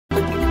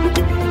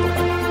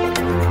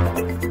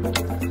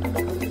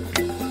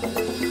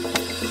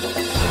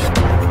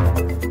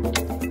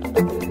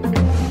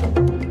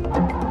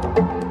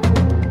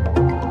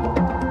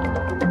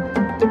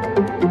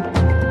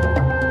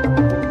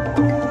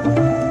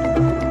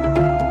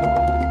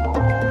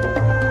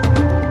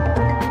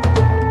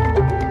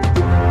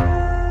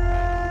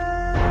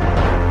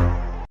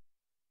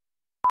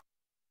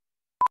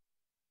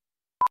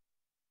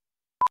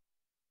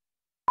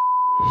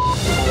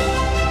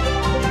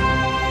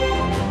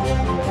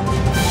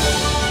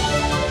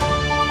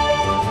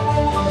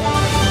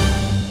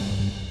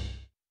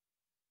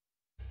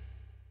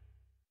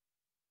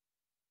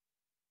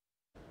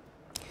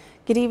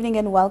Good evening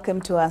and welcome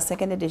to our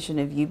second edition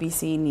of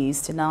UBC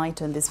News tonight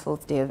on this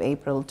 4th day of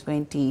April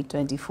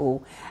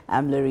 2024.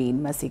 I'm Lauryn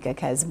Masika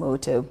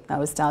Kazimoto. I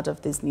will start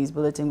off this news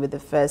bulletin with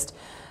the first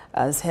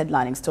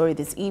headlining story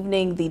this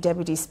evening. The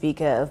Deputy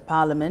Speaker of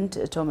Parliament,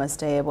 Thomas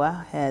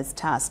Tayebwa, has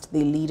tasked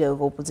the Leader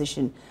of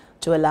Opposition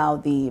to allow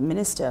the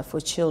Minister for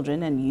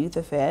Children and Youth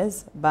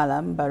Affairs,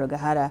 Balam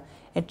Barugahara,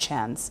 a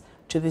chance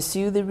to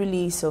pursue the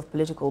release of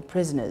political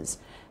prisoners.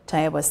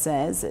 Tayebwa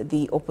says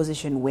the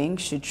opposition wing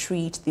should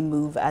treat the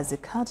move as a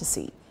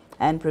courtesy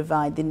and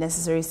provide the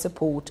necessary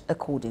support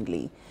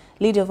accordingly.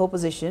 Leader of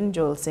Opposition,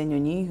 Joel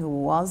Senyonyi, who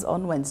was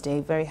on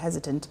Wednesday very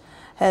hesitant,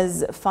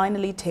 has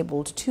finally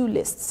tabled two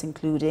lists,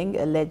 including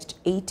alleged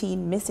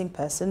 18 missing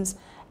persons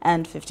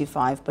and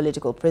 55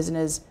 political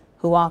prisoners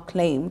who are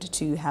claimed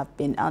to have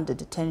been under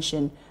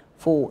detention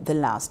for the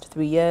last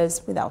 3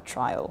 years without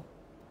trial.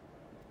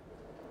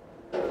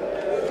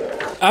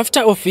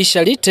 After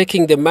officially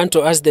taking the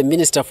mantle as the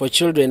Minister for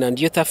Children and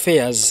Youth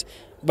Affairs,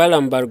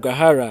 Balam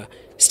Barugahara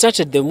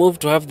started the move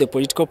to have the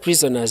political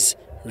prisoners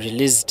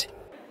released.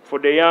 For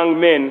the young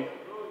men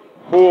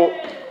who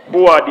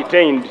are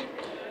detained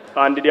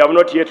and they have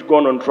not yet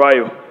gone on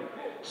trial.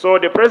 So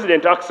the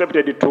President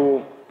accepted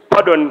to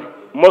pardon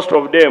most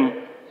of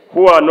them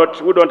who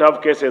don't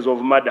have cases of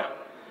murder.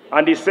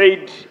 And he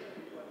said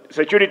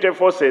security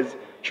forces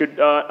should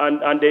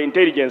and the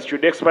intelligence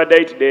should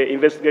expedite the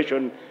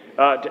investigation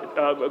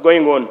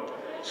going on.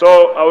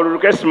 So I will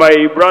request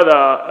my brother,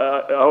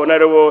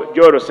 Honorable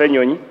Joel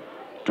Senyonyi,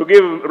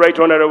 Right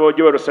Honorable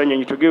Joel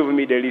Senyonyi, to give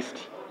me the list.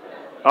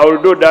 I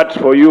will do that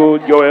for you,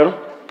 Joel,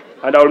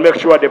 and I will make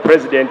sure the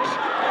President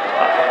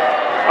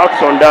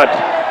acts on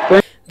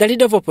that. The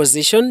Leader of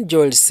Opposition,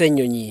 Joel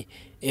Senyonyi,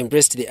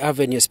 embraced the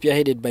avenue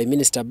spearheaded by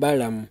Minister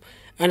Balam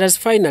and has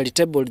finally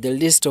tabled the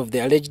list of the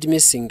alleged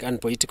missing and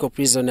political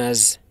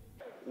prisoners.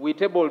 We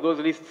tabled those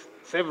lists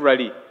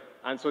severally,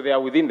 and so they are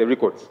within the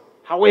records.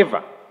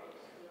 However,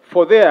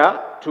 for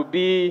there to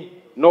be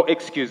no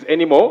excuse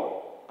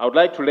anymore, I would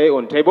like to lay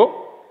on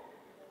table,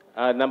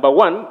 number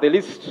one, the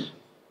list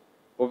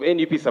of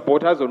NUP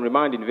supporters on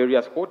remand in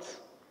various courts,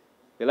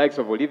 the likes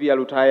of Olivia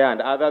Lutaya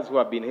and others who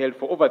have been held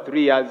for over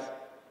 3 years.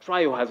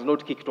 Trial has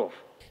not kicked off.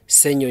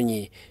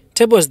 Senyonyi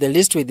tables the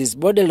list with his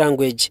body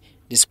language,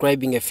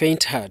 describing a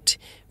faint heart,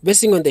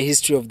 basing on the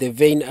history of the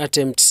vain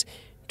attempts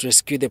to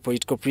rescue the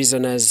political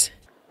prisoners.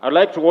 I'd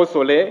like to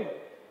also lay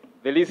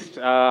the list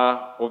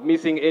of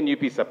missing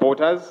NUP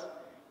supporters,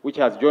 which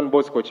has John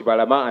Bosco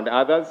Chibalama and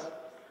others,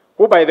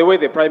 who, by the way,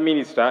 the Prime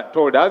Minister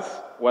told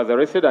us was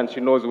arrested and she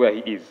knows where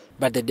he is.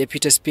 But the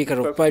Deputy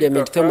Speaker of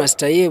Parliament, Thomas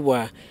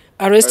Tayebwa,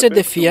 arrested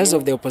the fears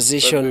of the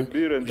opposition,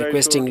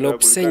 requesting Lop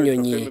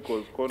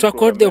Senyonyi to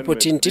accord the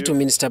opportunity to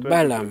Minister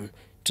Balam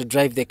to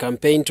drive the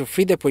campaign to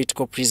free the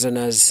political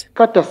prisoners.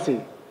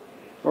 Courtesy,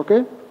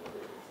 okay?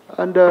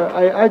 And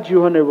I urge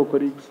you, honorable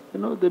colleagues,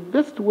 the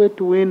best way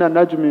to win an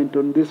argument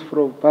on this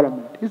floor of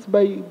Parliament is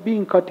by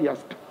being courteous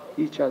to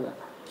each other.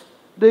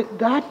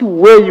 That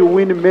way you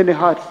win many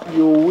hearts.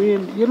 You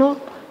win,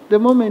 the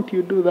moment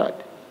you do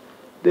that,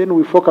 then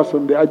we focus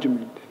on the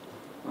argument.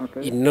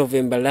 Okay? In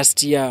November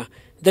last year,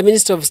 the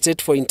Minister of State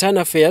for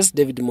Internal Affairs,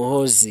 David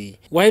Muhoozi,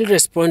 while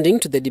responding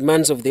to the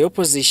demands of the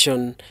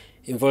opposition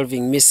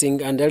involving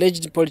missing and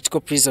alleged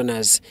political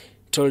prisoners,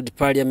 told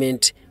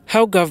Parliament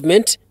how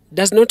government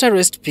does not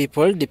arrest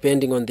people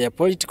depending on their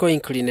political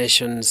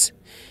inclinations.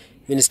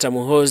 Minister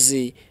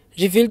Muhoozi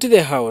revealed to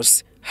the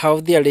House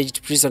how the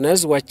alleged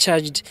prisoners were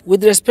charged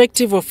with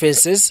respective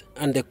offences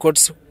and the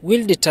courts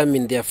will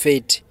determine their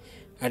fate.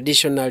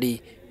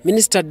 Additionally,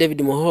 Minister David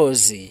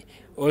Muhoozi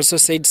also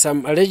said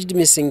some alleged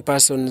missing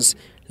persons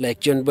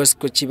like John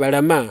Bosco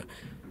Chibalama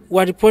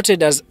were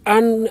reported as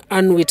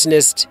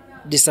unwitnessed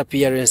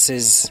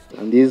disappearances.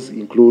 And these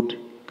include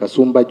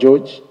Kasumba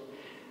George,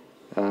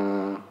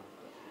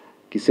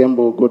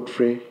 Kisembo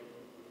Godfrey,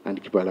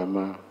 and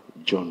Kibalama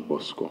John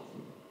Bosco.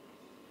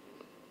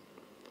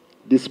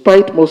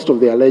 Despite most of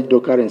the alleged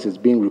occurrences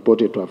being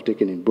reported to have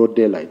taken in broad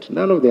daylight,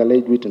 none of the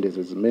alleged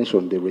witnesses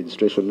mentioned the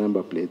registration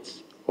number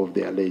plates of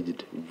the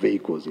alleged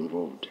vehicles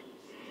involved.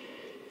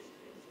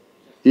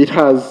 It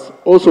has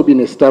also been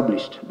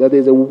established that there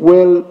is a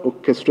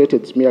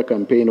well-orchestrated smear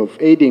campaign of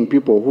aiding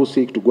people who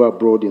seek to go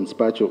abroad in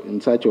search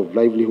of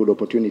livelihood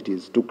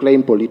opportunities to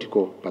claim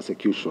political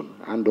persecution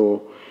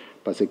and/or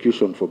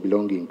persecution for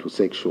belonging to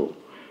sexual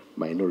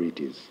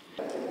minorities.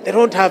 They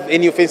don't have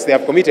any offense they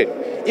have committed.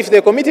 If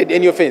they committed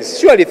any offense,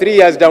 surely 3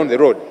 years down the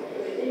road,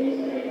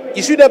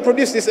 you should have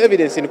produced this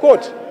evidence in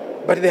court.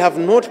 But they have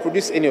not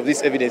produced any of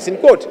this evidence in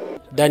court.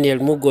 Daniel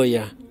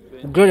Mugoya,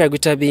 Gloria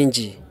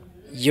Gutabinji,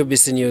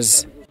 UBC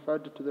News.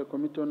 To the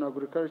Committee on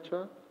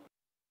Agriculture.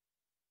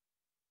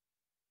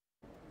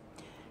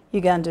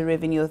 Uganda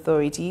Revenue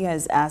Authority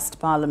has asked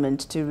Parliament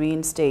to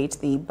reinstate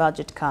the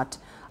budget cut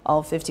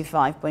of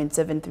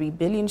 55.73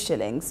 billion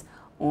shillings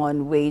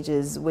on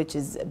wages, which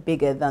is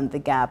bigger than the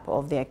gap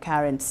of their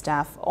current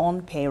staff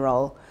on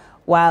payroll.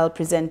 While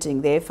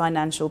presenting their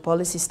financial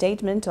policy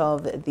statement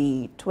of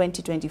the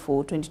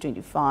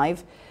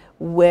 2024-2025,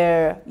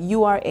 where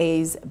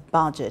URA's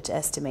budget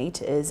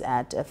estimate is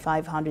at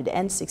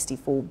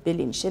 564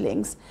 billion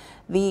shillings.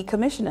 The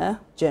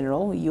Commissioner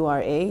General,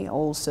 URA,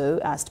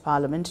 also asked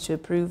Parliament to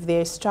approve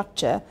their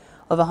structure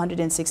of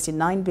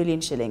 169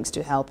 billion shillings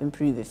to help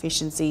improve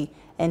efficiency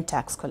in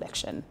tax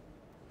collection.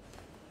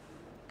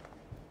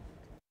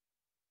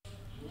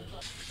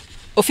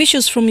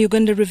 Officials from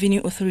Uganda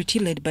Revenue Authority,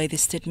 led by the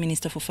State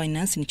Minister for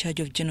Finance in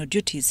charge of general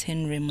duties,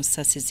 Lauryn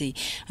Masika,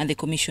 and the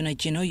Commissioner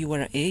General,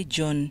 URA,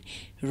 John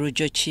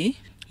Rujochi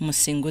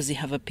Musinguzi,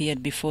 have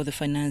appeared before the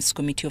Finance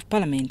Committee of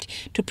Parliament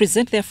to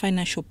present their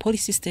financial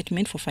policy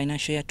statement for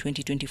financial year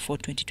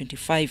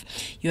 2024-2025.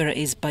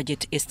 URA's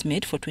budget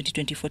estimate for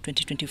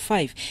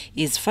 2024-2025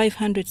 is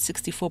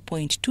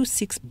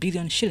 564.26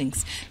 billion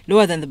shillings,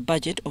 lower than the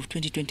budget of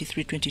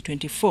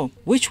 2023-2024,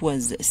 which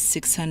was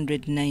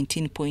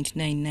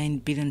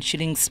 619.99 billion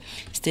shillings.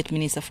 State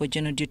Minister for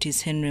General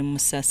Duties Lauryn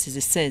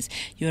Masika says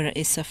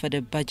URA suffered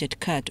a budget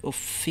cut of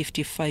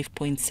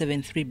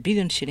 55.73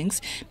 billion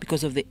shillings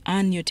because of the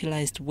unutilized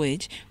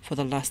wage for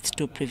the last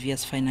two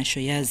previous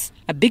financial years.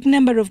 A big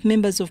number of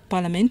members of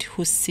Parliament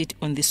who sit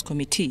on this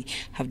committee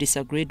have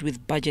disagreed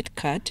with budget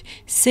cut,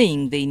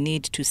 saying they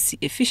need to see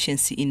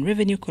efficiency in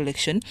revenue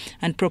collection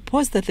and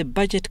propose that the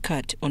budget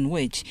cut on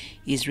wage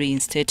is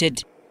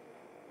reinstated.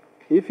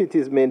 If it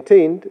is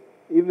maintained,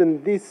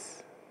 even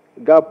this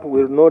gap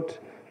will not,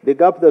 the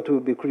gap that will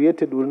be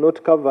created will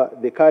not cover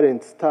the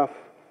current staff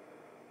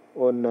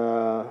on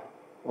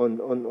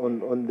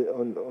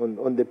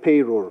the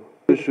payroll.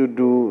 You should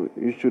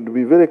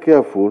be very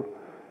careful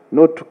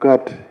not to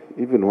cut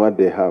even what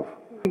they have.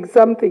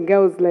 Something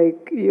else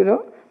like,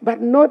 but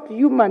not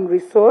human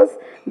resource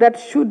that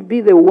should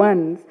be the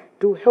ones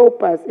to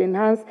help us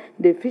enhance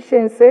the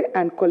efficiency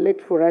and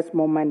collect for us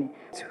more money.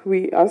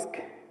 We ask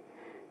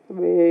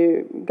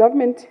the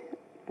government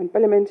and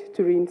Parliament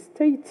to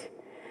reinstate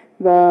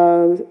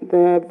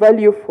the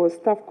value for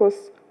staff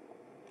costs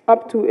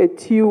up to a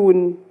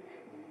tune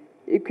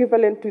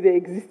equivalent to the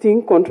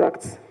existing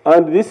contracts.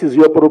 And this is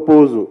your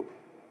proposal.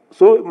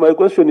 So my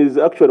question is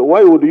actually,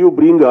 why would you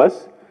bring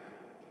us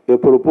a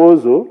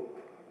proposal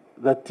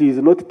that is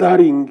not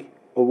tallying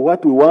of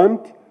what we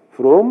want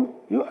from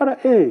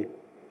URA?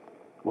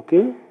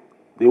 Okay?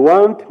 They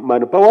want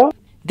manpower.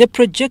 The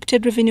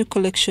projected revenue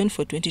collection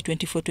for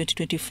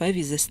 2024-2025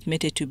 is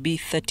estimated to be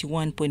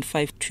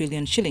 31.5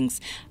 trillion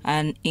shillings,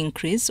 an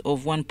increase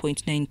of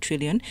 1.9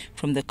 trillion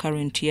from the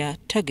current year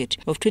target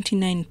of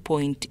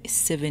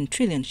 29.7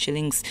 trillion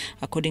shillings.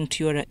 According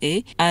to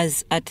URA,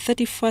 as at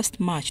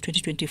 31st March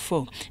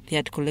 2024, they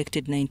had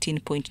collected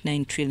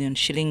 19.9 trillion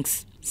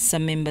shillings.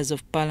 Some members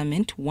of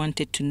Parliament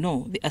wanted to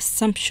know the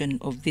assumption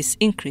of this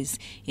increase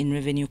in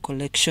revenue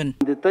collection.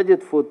 The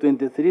target for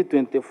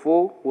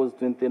 23-24 was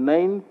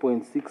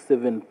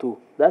 29.672.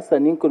 That's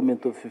an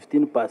increment of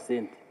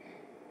 15%.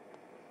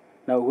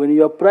 Now, when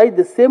you apply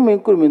the same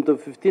increment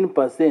of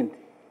 15%,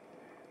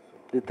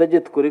 the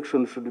target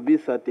correction should be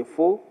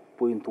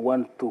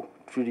 34.12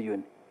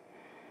 trillion,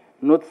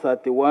 not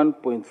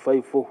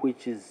 31.54,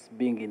 which is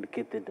being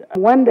indicated.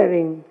 I'm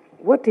wondering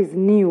what is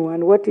new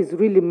and what is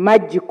really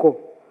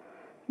magical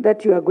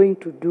that you are going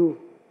to do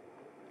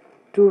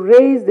to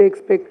raise the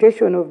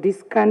expectation of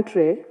this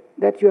country,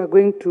 that you are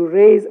going to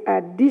raise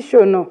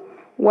additional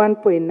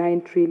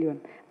 1.9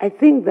 trillion. I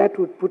think that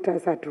would put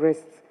us at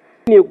rest.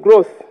 New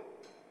growth,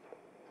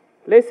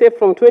 let's say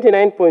from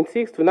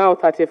 29.6 to now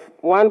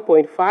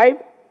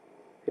 31.5,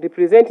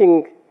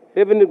 representing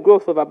revenue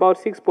growth of about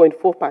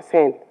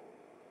 6.4%.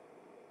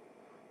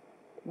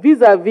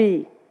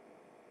 Vis-a-vis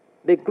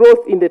the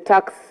growth in the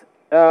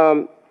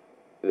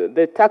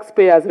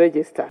taxpayers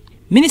register.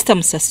 Minister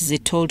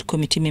Musasizi told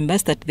committee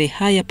members that the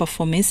higher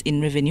performance in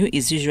revenue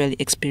is usually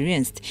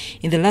experienced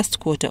in the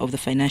last quarter of the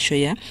financial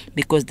year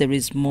because there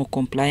is more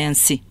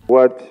compliancy.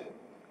 What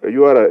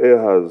URA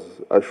has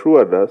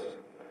assured us,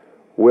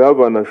 we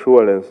have an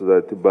assurance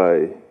that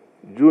by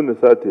June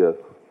 30th,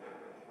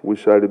 we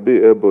shall be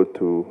able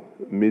to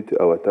meet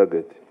our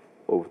target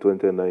of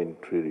 29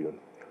 trillion.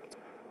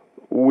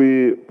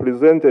 We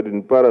presented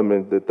in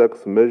Parliament the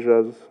tax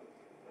measures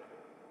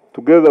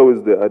together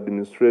with the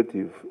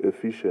administrative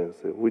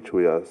efficiency which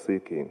we are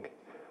seeking.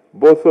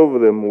 Both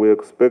of them we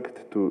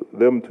expect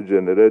them to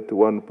generate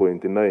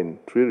 1.9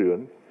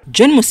 trillion.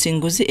 John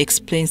Musinguzi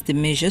explains the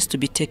measures to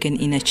be taken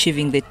in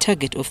achieving the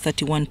target of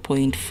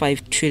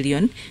 31.5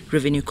 trillion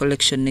revenue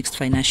collection next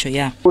financial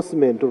year.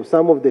 Enforcement of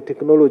some of the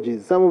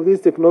technologies. Some of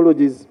these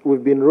technologies,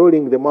 we've been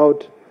rolling them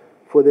out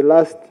for the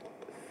last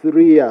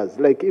 3 years,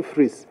 like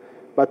IFRIS.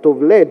 But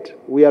of late,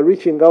 we are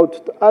reaching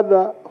out to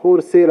other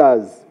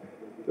wholesalers,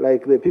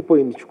 like the people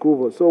in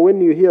Chikubo. So when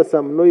you hear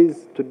some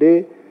noise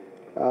today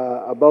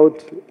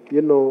about,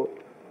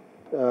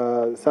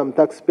 some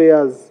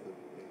taxpayers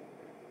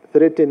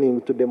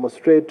threatening to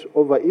demonstrate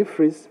over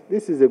IFRIS,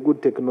 this is a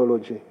good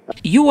technology.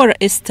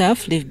 URA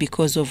staff leave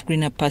because of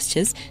greener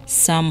pastures.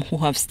 Some who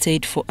have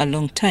stayed for a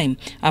long time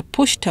are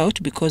pushed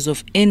out because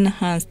of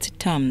enhanced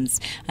terms,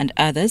 and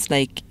others,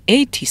 like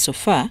 80 so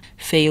far,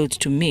 failed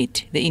to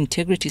meet the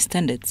integrity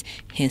standards,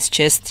 hence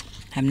chased.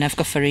 I'm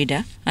Nafka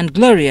Farida and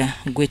Gloria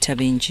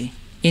Gwetabinji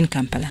in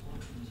Kampala.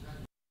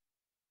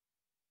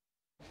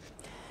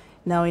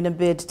 Now, in a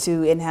bid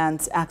to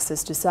enhance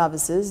access to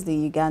services, the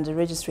Uganda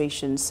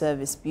Registration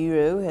Service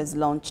Bureau has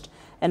launched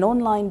an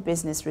online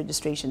business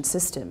registration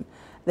system.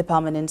 The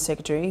Permanent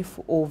Secretary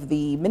of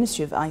the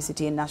Ministry of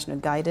ICT and National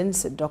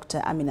Guidance,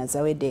 Dr. Amina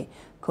Zawede,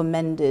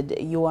 commended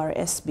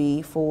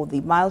URSB for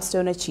the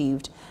milestone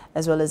achieved,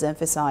 as well as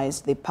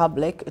emphasized the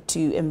public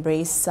to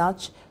embrace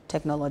such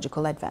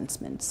technological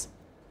advancements.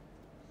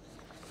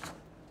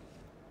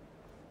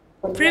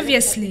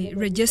 Previously,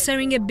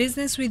 registering a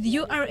business with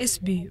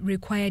URSB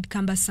required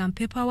cumbersome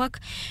paperwork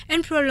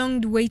and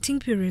prolonged waiting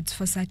periods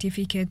for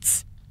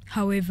certificates.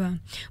 However,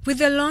 with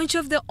the launch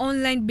of the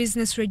online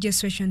business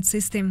registration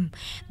system,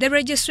 the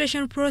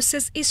registration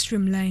process is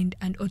streamlined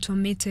and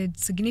automated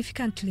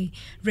significantly,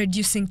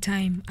 reducing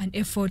time and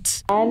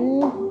effort.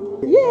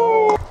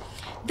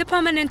 The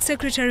Permanent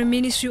Secretary,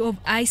 Ministry of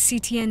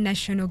ICT and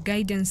National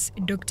Guidance,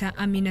 Dr.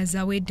 Amina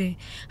Zawede,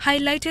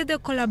 highlighted the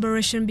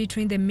collaboration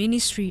between the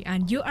Ministry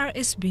and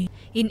URSB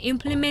in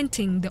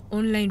implementing the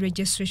online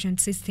registration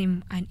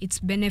system and its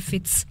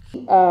benefits.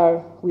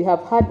 We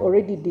have had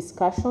already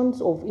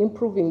discussions of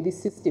improving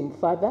this system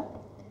further.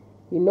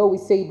 You know, we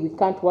said we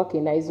can't work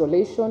in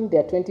isolation. There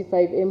are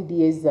 25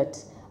 MDAs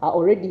that are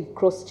already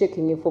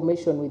cross-checking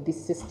information with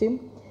this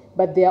system.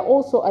 But there are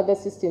also other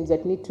systems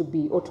that need to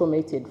be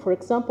automated. For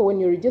example, when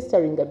you're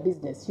registering a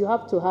business, you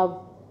have to have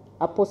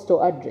a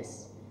postal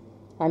address.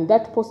 And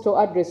that postal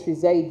address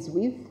resides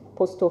with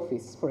post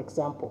office, for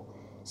example.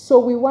 So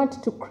we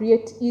want to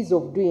create ease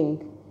of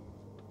doing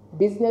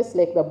business,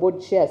 like the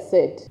board chair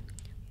said.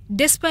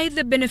 Despite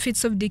the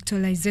benefits of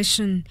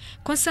digitalization,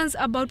 concerns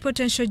about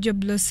potential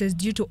job losses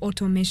due to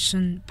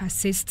automation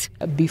persist.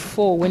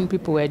 Before, when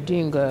people were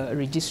doing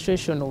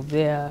registration of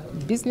their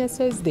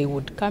businesses, they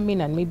would come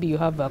in and maybe you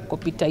have a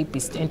copy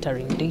typist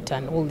entering data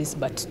and all this.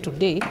 But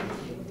today,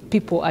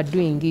 people are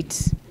doing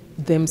it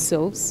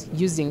themselves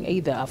using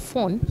either a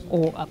phone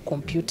or a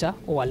computer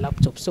or a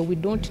laptop. So we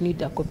don't need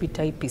a copy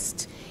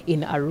typist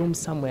in a room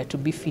somewhere to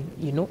be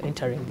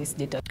entering this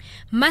data.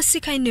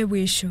 Masika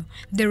Kazimoto,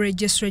 the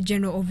Registrar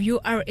General of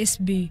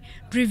URSB,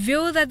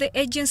 revealed that the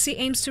agency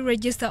aims to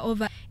register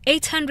over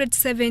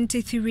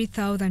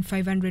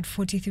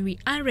 873,543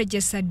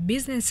 unregistered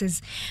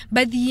businesses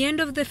by the end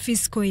of the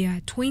fiscal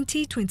year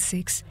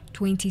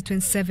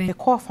 2026-2027. The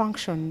core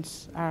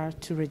functions are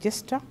to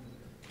register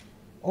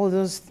all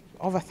those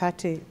over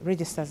 30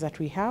 registers that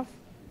we have.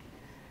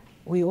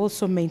 We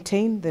also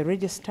maintain the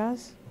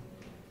registers,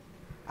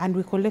 and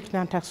we collect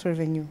non-tax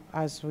revenue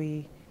as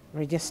we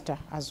register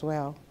as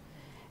well.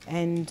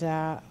 And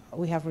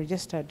we have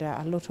registered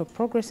a lot of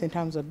progress in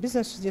terms of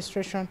business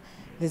registration.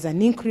 There's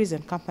an increase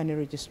in company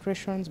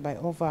registrations by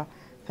over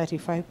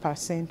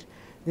 35%.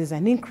 There's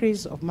an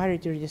increase of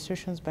marriage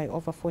registrations by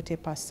over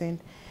 40%.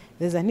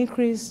 There's an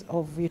increase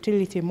of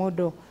utility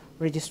model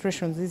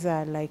registrations. These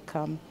are like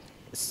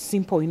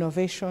simple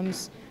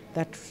innovations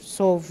that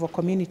solve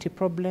community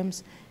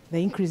problems. The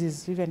increase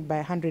is even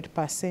by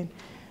 100%.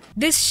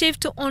 This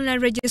shift to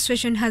online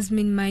registration has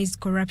minimized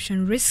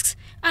corruption risks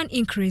and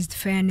increased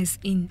fairness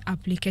in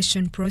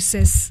application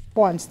process.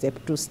 1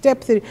 step, 2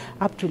 step 3,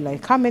 up to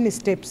like how many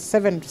steps?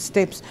 7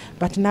 steps.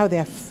 But now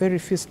there are very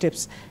few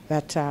steps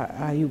that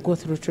you go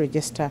through to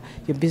register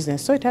your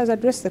business. So it has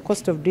addressed the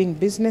cost of doing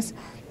business,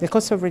 the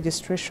cost of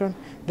registration,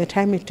 the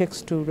time it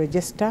takes to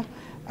register,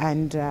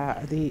 and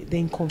the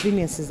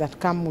inconveniences that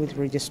come with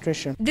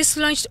registration. This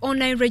launched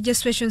online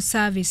registration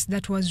service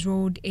that was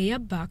rolled a year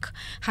back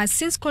has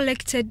since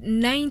collected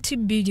 90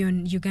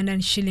 billion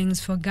Ugandan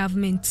shillings for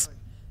government.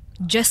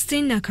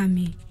 Justin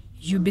Nakami,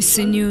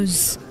 UBC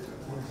News.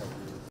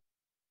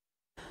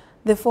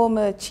 The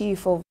former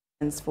Chief of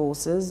Defence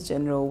Forces,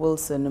 General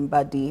Wilson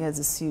Mbadi, has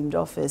assumed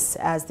office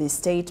as the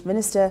State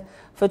Minister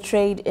for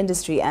Trade,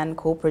 Industry and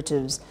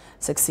Cooperatives,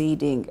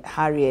 succeeding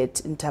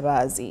Harriet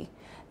Ntabazi.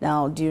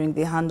 Now, during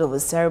the handover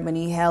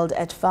ceremony held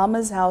at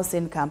Farmers House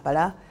in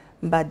Kampala,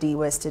 Mbadi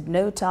wasted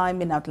no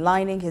time in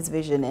outlining his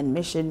vision and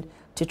mission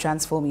to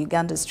transform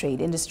Uganda's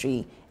trade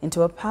industry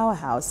into a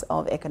powerhouse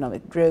of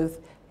economic growth,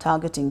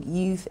 targeting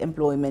youth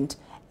employment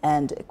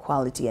and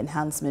quality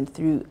enhancement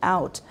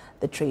throughout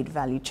the trade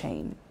value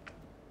chain.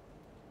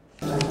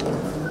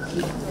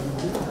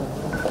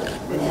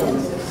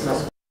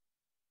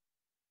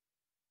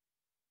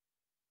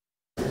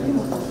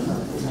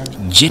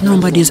 General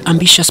Mbadi's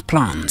ambitious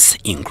plans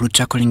include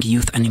tackling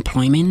youth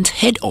unemployment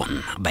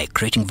head-on by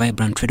creating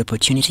vibrant trade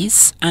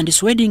opportunities and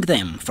dissuading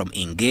them from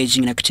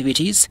engaging in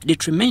activities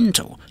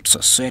detrimental to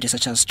society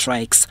such as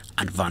strikes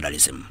and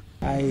vandalism.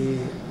 I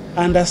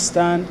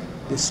understand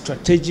the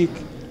strategic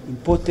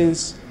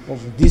importance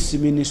of this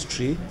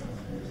ministry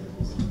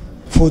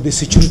for the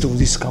security of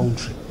this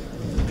country,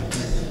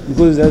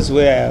 because that's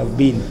where I have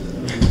been.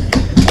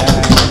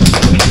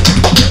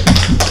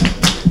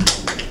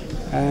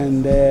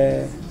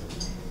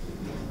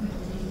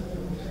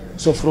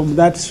 So from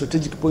that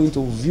strategic point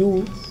of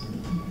view,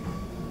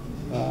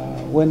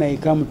 when I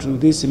come to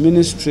this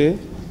ministry,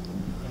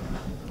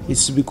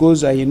 it's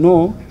because I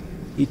know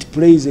it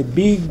plays a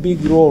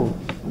big role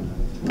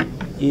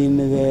in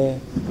the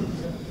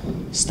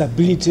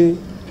stability,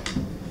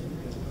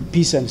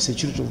 peace and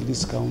security of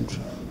this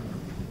country.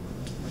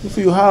 If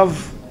you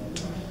have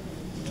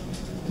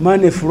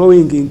money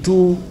flowing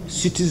into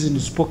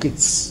citizens'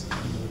 pockets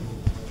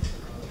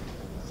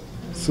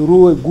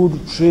through a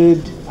good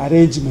trade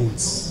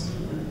arrangements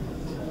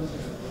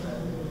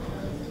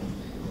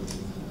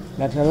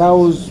that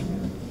allows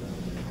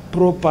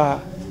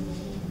proper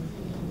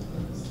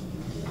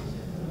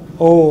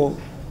or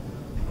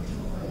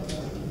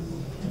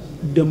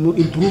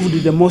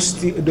improved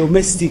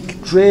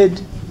domestic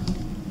trade,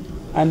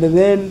 and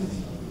then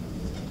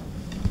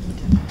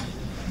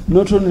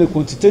not only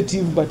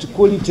quantitative but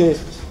quality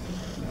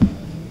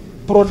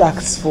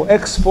products for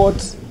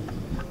export,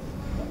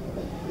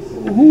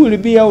 who will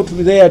be out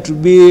there to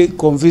be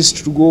convinced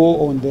to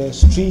go on the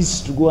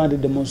streets to go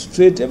and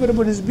demonstrate?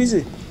 Everybody's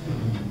busy.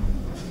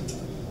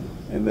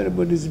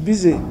 Everybody's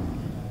busy.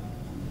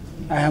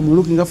 I am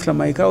looking after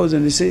my cows,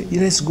 and they say,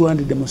 let's go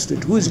and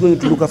demonstrate. Who is going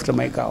to look after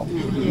my cow?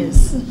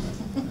 Yes.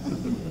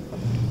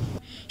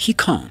 He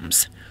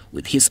comes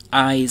with his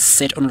eyes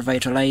set on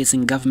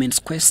revitalizing government's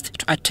quest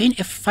to attain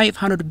a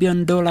 $500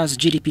 billion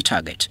GDP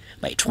target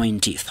by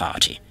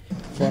 2030.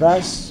 For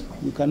us,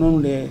 we can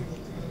only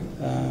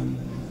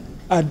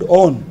add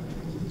on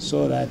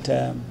so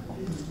that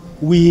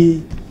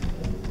we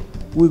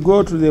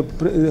go to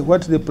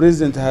what the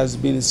president has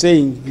been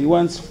saying. He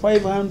wants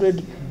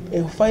 500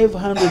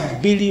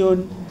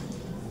 billion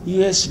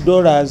US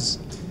dollars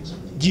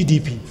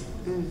GDP.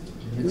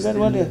 Is that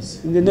what it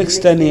is? In the next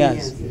 10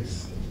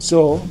 years.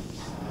 So,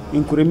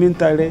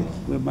 incrementally,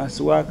 we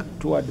must work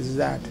towards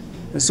that.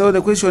 And so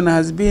the question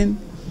has been,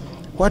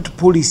 what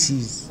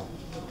policies,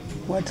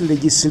 what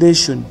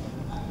legislation,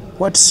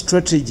 what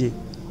strategy,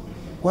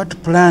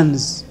 what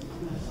plans,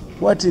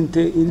 what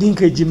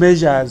linkage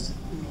measures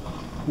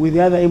with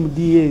the other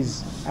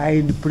MDAs are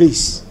in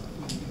place?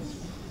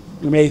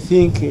 You may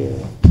think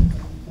I've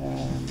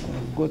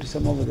got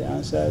some of the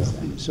answers,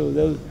 and so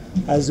those,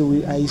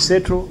 I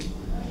settle,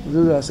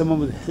 those are some of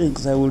the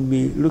things I will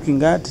be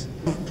looking at.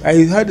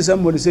 I heard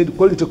somebody said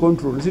quality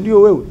control. I said,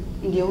 you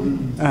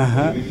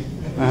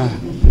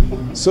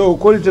So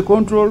quality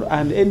control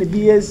and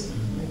NBS,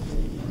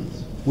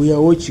 we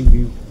are watching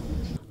you.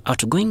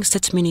 Outgoing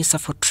State Minister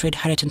for Trade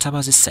Harriet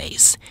Ntabazi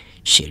says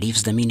she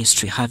leaves the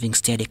ministry having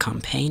steered a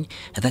campaign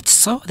that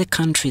saw the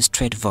country's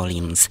trade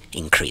volumes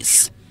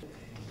increase.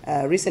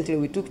 Recently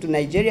we took to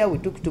Nigeria, we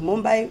took to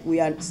Mumbai, we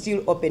are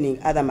still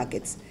opening other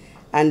markets.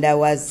 And I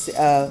was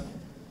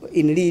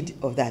in lead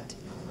of that.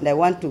 And I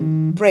want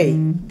to pray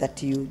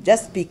that you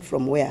just speak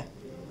from where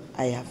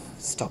I have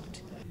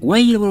stopped.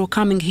 While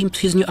welcoming him to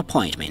his new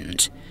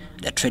appointment,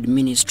 the Trade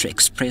Ministry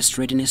expressed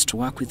readiness to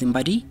work with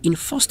Mbadi in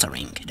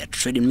fostering the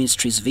Trade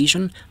Ministry's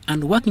vision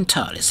and working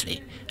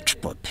tirelessly to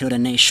propel the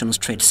nation's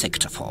trade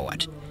sector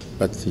forward.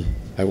 But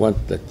I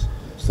want to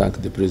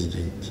thank the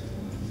President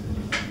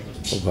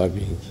of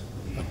having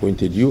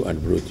appointed you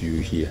and brought you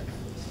here.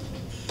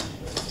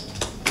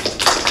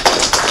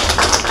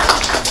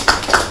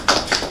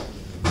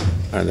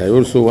 And I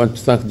also want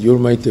to thank the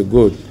Almighty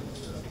God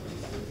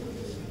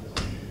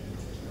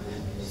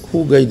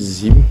who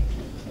guides him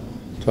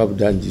to have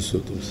done this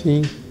sort of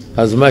thing.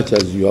 As much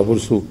as you have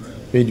also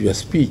made your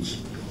speech,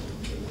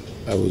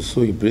 I was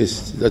so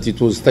impressed that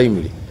it was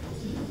timely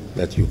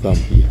that you come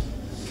here.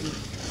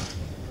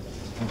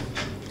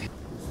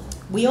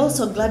 We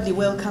also gladly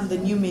welcome the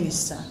new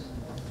minister,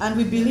 and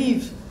we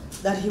believe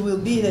that he will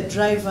be the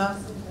driver,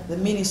 the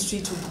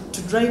ministry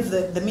to drive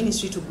the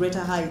ministry to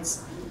greater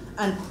heights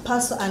and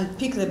pass and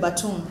pick the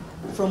baton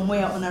from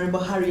where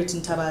Honorable Harriet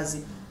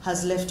Ntabazi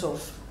has left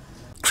off.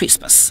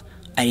 Crispus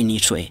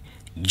Arinitwe,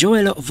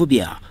 Joel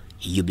Vubia,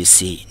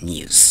 UBC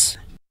News.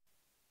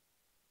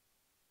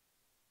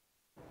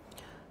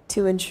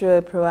 To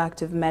ensure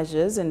proactive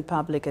measures and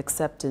public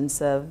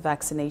acceptance of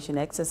vaccination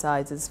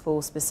exercises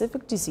for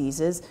specific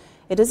diseases,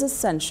 it is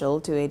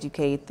essential to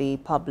educate the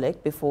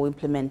public before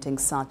implementing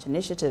such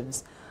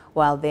initiatives.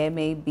 While there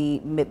may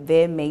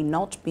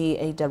not be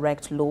a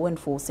direct law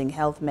enforcing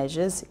health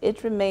measures,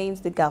 it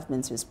remains the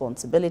government's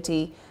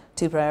responsibility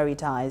to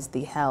prioritize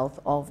the health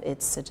of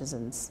its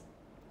citizens.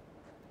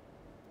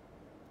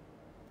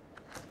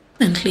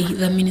 Recently,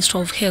 the Minister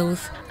of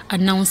Health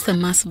announced a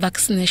mass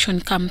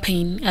vaccination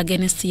campaign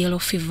against yellow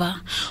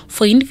fever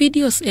for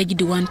individuals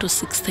aged 1 to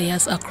 60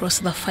 years across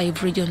the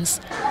 5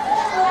 regions.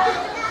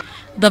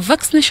 The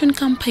vaccination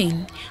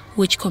campaign,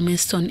 which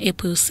commenced on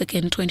April 2,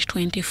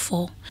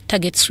 2024,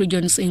 targets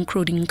regions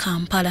including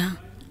Kampala,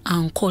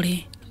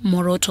 Ankole,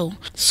 Moroto,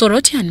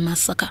 Soroti and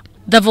Masaka.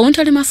 The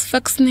voluntary mass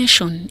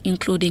vaccination,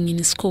 including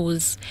in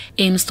schools,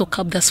 aims to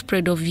curb the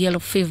spread of yellow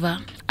fever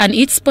and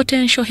its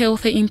potential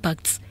health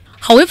impacts.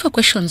 However,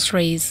 questions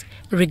raised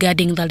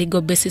regarding the legal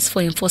basis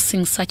for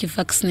enforcing such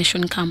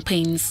vaccination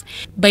campaigns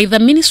by the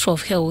Ministry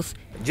of Health.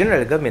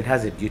 Generally, government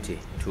has a duty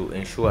to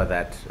ensure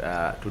that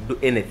to do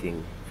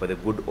anything for the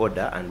good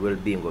order and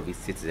well-being of its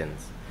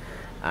citizens.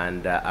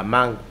 And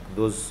among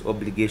those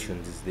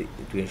obligations is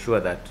to ensure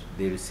that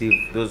they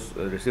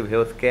receive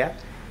health care,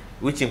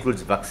 which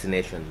includes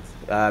vaccinations.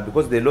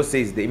 Because the law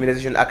says, the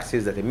Immunization Act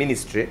says that the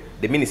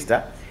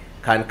minister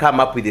can come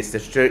up with a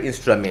statutory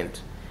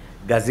instrument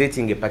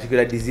gazetting a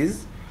particular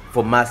disease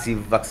for massive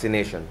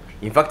vaccination.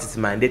 In fact, it's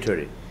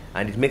mandatory,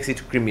 and it makes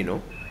it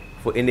criminal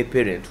for any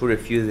parent who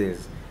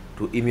refuses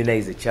to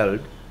immunize a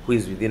child who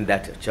is within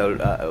that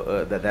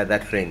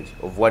that range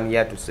of 1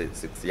 year to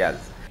 6 years.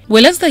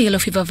 Whereas the yellow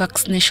fever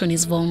vaccination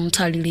is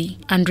voluntary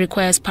and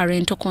requires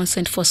parental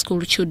consent for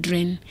school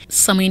children,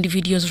 some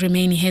individuals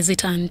remain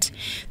hesitant,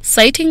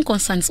 citing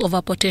concerns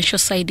over potential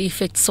side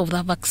effects of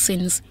the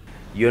vaccines.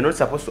 You're not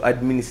supposed to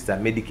administer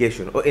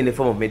medication or any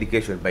form of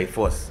medication by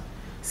force,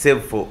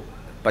 save for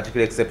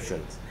particular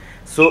exceptions.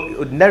 So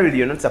ordinarily,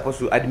 you're not supposed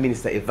to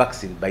administer a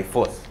vaccine by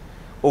force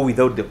or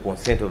without the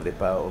consent of the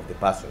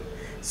person.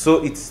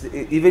 So it's,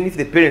 even if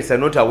the parents are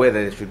not aware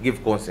that they should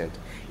give consent,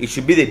 it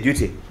should be the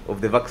duty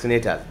of the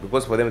vaccinators,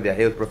 because for them they are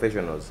health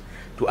professionals,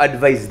 to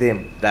advise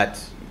them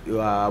that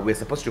we're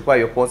supposed to require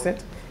your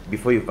consent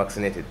before you're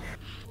vaccinated.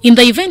 In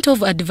the event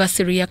of adverse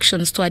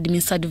reactions to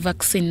administered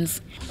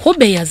vaccines, who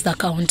bears the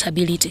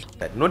accountability?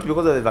 Not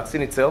because of the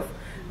vaccine itself,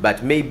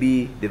 but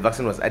maybe the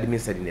vaccine was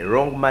administered in a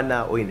wrong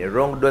manner or in a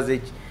wrong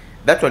dosage.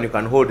 That one you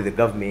can hold the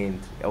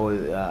government or,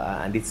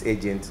 and its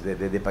agent,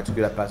 the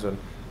particular person,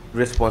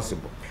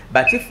 responsible.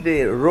 But if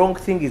the wrong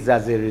thing is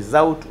as a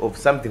result of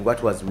something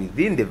what was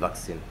within the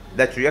vaccine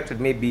that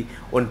reacted maybe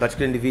on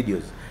particular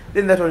individuals,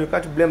 then that one you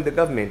can't blame the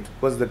government,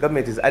 because the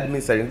government is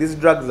administering. These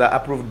drugs are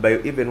approved by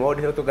even World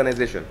Health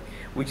Organization,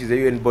 which is a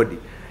UN body,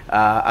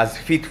 as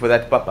fit for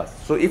that purpose.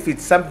 So if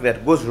it's something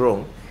that goes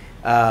wrong,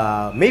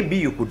 maybe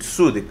you could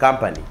sue the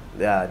company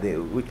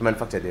which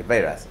manufactured the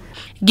virus.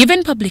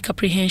 Given public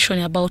apprehension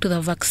about the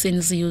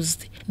vaccines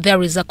used,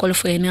 there is a call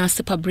for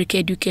enhanced public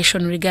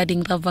education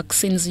regarding the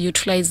vaccines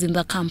utilized in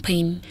the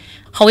campaign.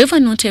 However,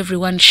 not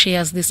everyone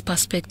shares this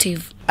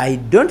perspective. I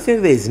don't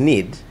think there is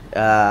need,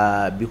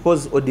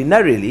 because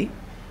ordinarily,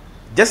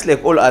 just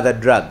like all other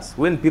drugs,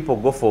 when people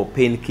go for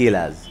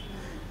painkillers,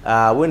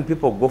 when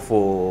people go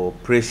for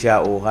pressure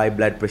or high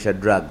blood pressure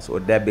drugs or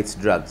diabetes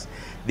drugs,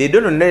 they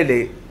don't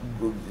ordinarily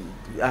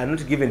are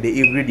not given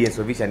the ingredients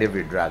of each and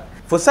every drug.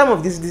 For some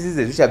of these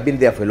diseases which have been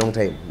there for a long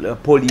time,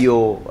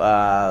 polio,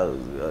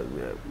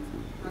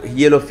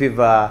 yellow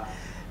fever,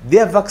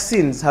 their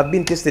vaccines have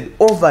been tested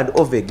over and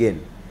over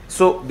again.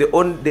 So the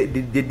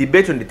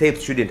debate on the type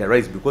shouldn't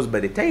arise, because by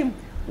the time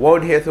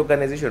World Health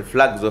Organization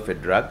flags off a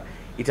drug,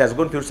 it has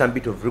gone through some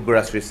bit of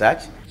rigorous research.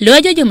 Law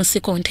Judge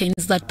Masika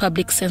contends that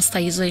public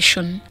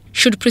sensitization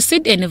should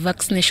precede any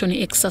vaccination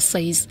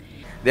exercise.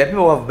 There are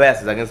people who have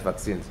biases against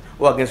vaccines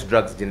or against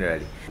drugs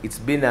generally. It's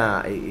been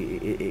a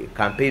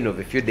campaign of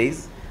a few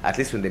days, at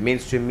least in the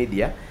mainstream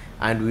media,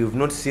 and we've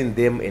not seen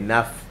them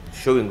enough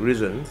showing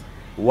reasons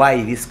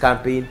why this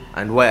campaign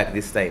and why at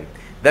this time.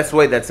 That's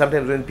why that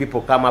sometimes when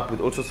people come up with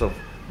all sorts of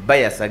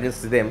bias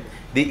against them,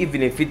 they're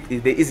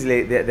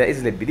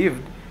easily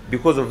believed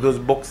because of those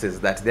boxes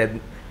that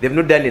they've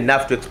not done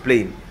enough to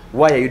explain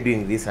why are you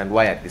doing this and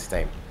why at this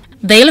time.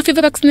 The yellow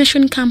fever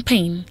vaccination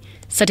campaign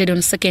started on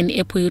 2nd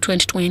April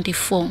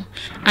 2024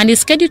 and is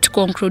scheduled to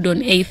conclude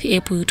on 8th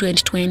April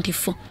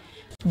 2024.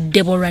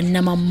 Deborah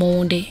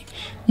Namamonde,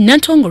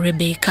 Nantongo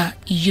Rebecca,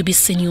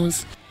 UBC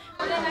News.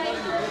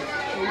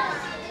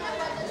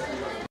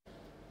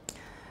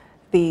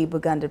 The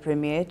Buganda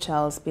Premier,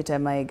 Charles Peter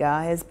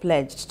Mayiga, has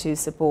pledged to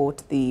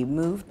support the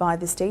move by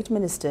the State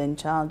Minister in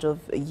charge of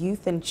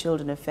Youth and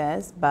Children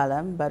Affairs,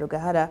 Balam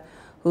Barugahara,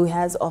 who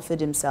has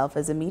offered himself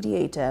as a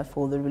mediator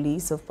for the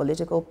release of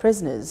political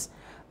prisoners.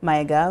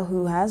 Mayiga,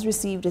 who has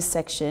received a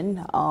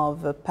section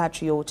of a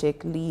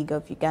Patriotic League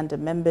of Uganda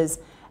members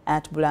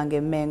at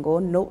Bulange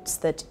Mengo, notes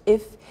that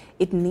if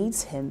it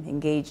needs him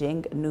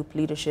engaging NUP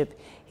leadership,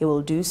 he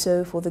will do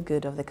so for the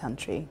good of the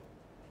country.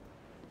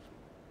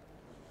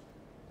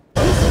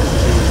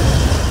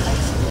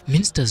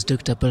 Ministers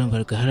Dr. Balam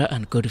Barugahara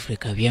and Godfrey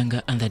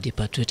Kabyanga under the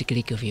Patriotic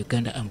League of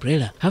Uganda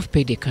umbrella have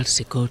paid a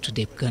courtesy call to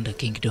the Buganda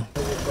Kingdom.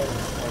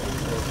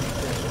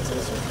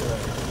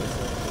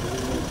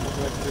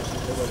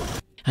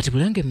 At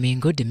Bulange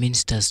Mengo, the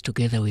ministers,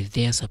 together with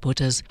their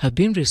supporters, have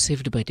been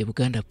received by the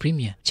Buganda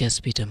Premier, Charles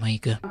Peter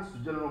Mayiga. Thanks to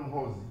General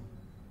Muhoozi.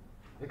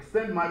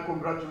 Extend my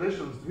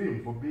congratulations to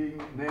him for being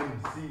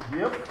named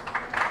CDF.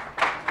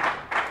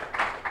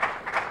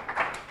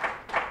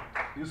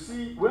 You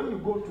see, when you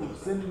go to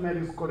St.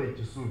 Mary's College,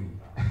 Kisubi,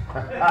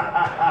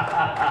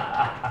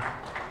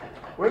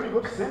 when you go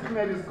to St.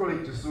 Mary's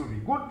College,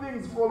 Kisubi, good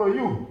things follow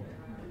you.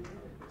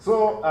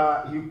 So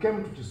he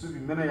came to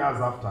Kisubi many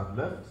years after I'd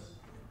left,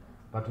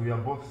 but we are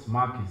both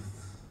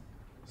smarkists.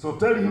 So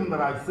tell him that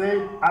I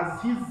say,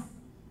 as his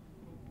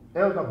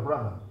elder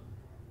brother,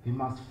 he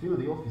must fill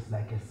the office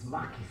like a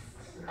smarkist.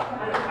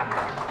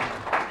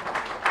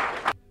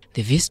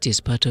 The visit is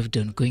part of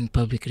the ongoing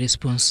public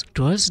response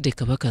towards the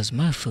Kabaka's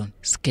marathon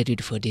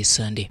scheduled for this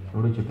Sunday.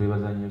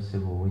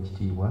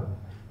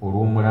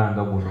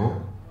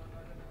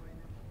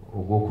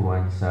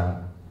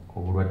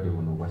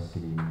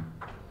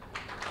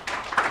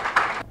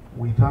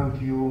 we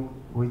thank you,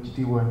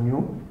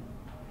 HT1U,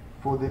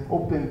 for the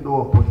open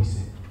door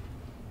policy.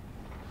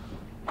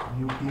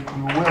 You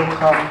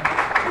welcome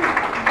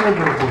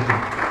everybody,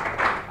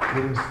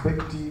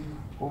 irrespective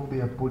of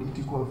their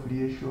political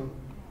affiliation,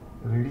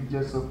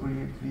 religious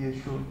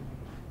affiliation,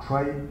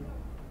 tribe,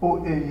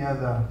 or any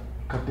other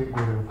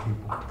category of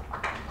people.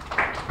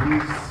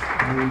 Please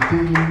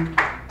maintain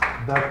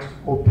that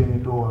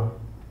open door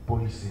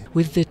policy.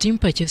 With the team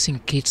purchasing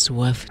kits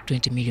worth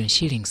 20 million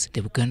shillings,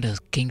 the Buganda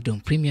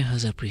Kingdom Premier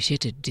has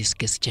appreciated this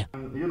gesture.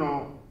 You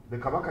know, the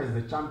Kabaka is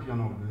the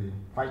champion of the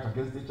fight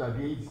against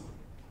HIV/AIDS,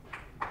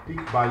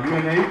 picked by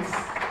UNAIDS,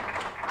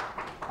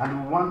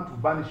 and we want to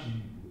banish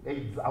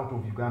AIDS out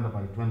of Uganda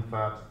by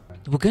 2030.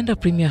 The Buganda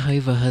Premier,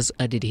 however, has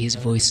added his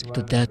voice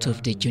to that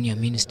of the Junior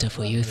Minister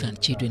for Youth and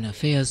Children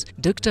Affairs,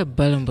 Dr.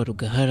 Balamba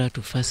Rugahara,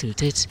 to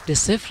facilitate the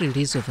safe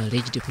release of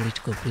alleged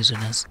political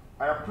prisoners.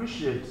 I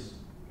appreciate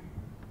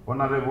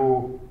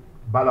Honorable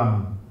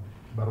Balamba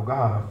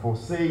Rugahara for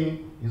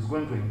saying he's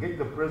going to engage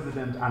the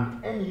President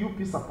and any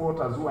UP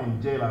supporters who are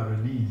in jail are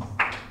released.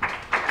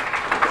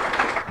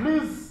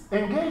 Please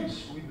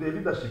engage with the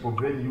leadership of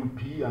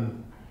NUP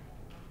and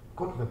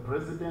go to the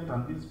President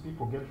and these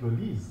people get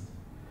released.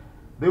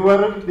 They were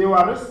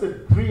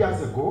arrested 3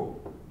 years ago.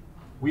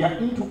 We are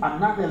into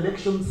another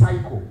election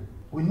cycle.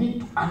 We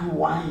need to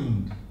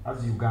unwind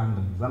as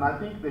Ugandans. And I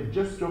think the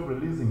gesture of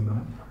releasing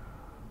them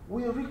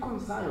will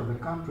reconcile the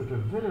country to a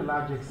very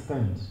large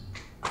extent.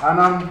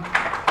 And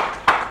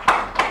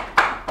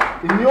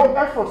in your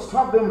efforts to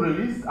have them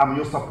released, I'm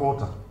your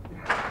supporter.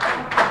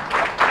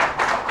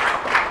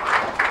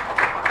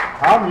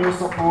 I'm your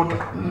supporter.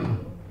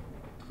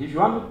 If you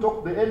want to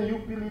talk to the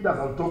NUP leaders,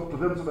 I'll talk to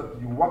them so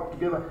that you work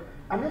together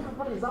and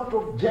everybody is out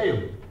of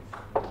jail.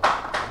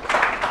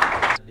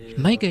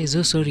 Maiga is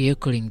also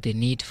re-echoing the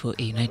need for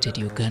a united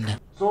Uganda.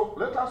 So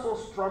let us all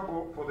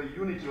struggle for the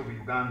unity of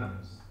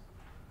Ugandans.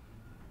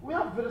 We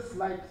have very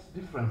slight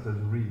differences,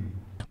 really.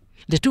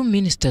 The two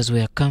ministers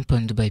were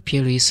accompanied by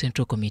PLE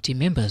Central Committee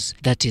members,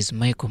 that is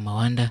Michael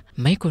Mawanda,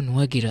 Michael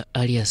Nwagira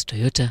alias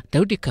Toyota,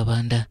 Daudi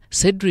Kabanda,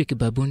 Cedric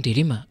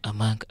Babundirima,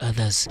 among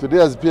others. Today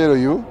as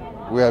PLU,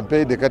 we have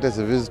paid a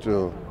courtesy visit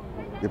to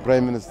the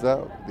Prime Minister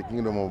of the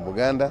Kingdom of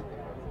Buganda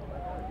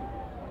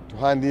to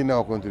hand in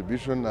our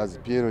contribution as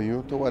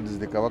PLU towards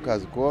the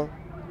Kabaka's call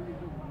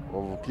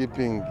of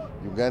keeping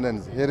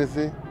Ugandans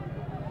healthy.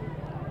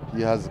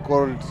 He has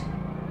called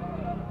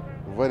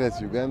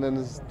various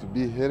Ugandans to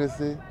be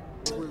healthy.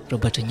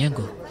 Robert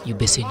Onyango,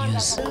 UBC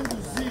News.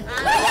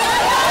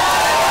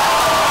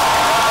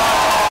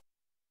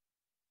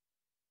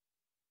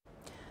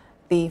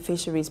 The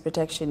Fisheries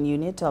Protection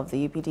Unit of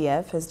the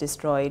UPDF has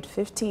destroyed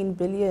 15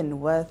 billion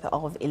worth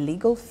of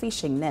illegal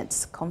fishing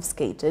nets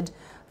confiscated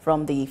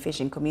from the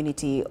fishing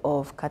community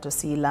of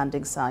Katosi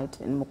landing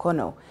site in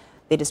Mukono.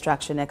 The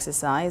destruction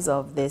exercise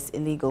of this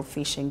illegal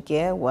fishing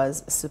gear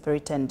was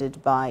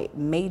superintended by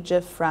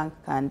Major Frank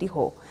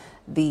Kandiho,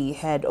 the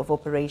head of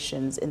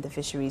operations in the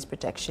Fisheries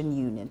Protection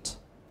Unit.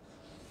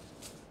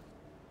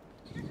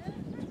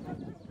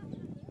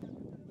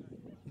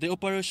 The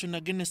operation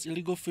against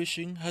illegal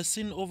fishing has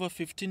seen over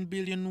 15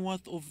 billion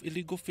worth of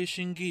illegal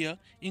fishing gear,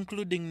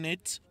 including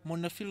nets,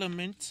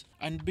 monofilaments,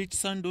 and beach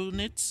sandal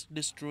nets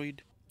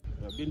destroyed.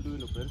 We have been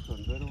doing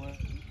operation very well,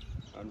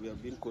 and we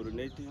have been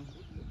coordinating,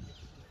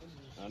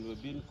 and we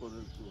have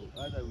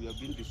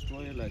been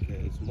destroying like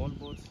small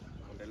boats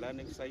on the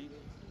landing site.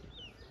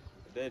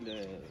 Then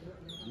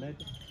net,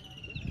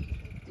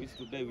 which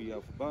today we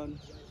have burned.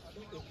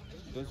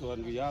 This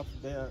one we have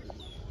there,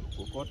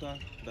 Kokota,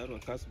 that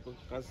was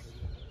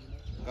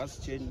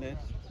cast chain net,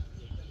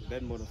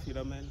 then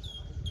monofilament,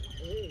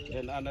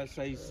 then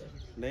undersize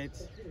net,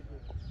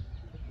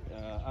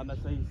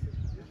 undersize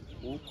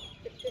hook,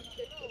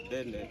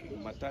 then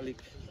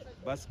metallic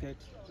basket,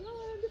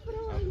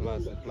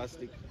 plus a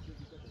plastic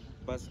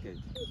basket.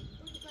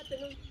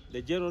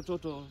 The general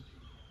total,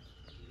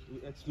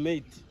 we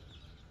estimate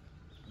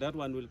that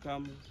one will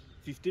come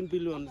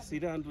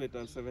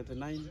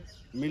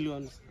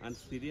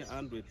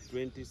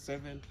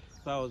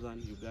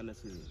 15,379,327,000 Uganda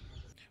cedis.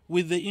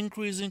 With the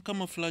increase in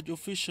camouflage of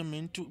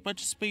fishermen to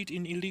participate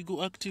in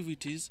illegal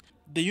activities,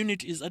 the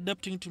unit is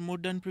adapting to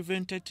modern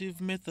preventative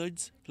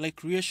methods like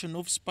creation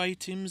of spy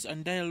teams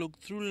and dialogue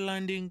through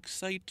landing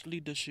site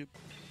leadership.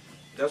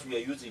 Just we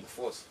are using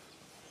force.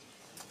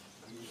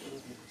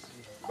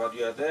 But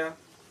you are there,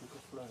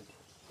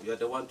 you are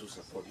the one to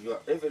support. You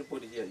are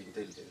everybody here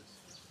intelligence.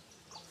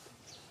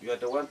 You are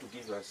the one to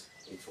give us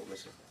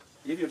information.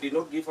 If you did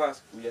not give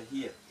us, we are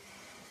here.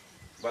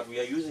 But we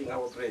are using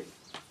our brain.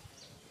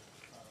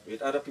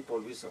 With other people,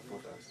 we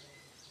support us.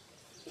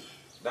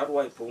 That's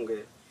why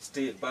Punge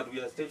still, but we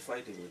are still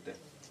fighting with them.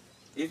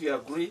 If you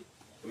agree,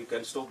 we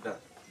can stop that.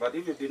 But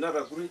if you did not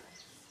agree,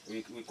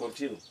 we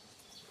continue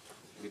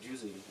with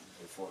using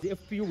the force. The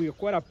FPU will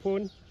call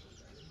upon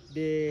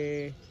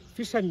the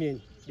fishermen,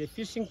 the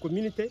fishing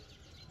community,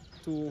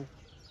 to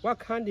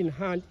work hand in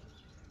hand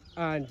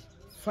and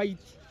fight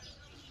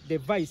the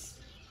vice,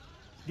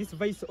 this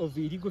vice of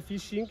illegal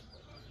fishing,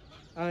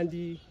 and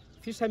the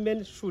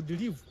fishermen should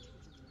live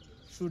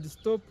should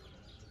stop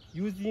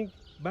using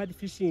bad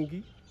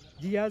fishing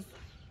gears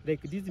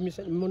like these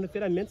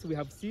monofilaments we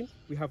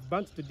have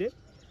burnt today,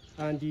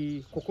 and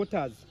the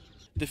cocotas.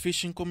 The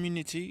fishing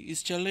community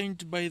is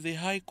challenged by the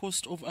high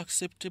cost of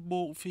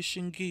acceptable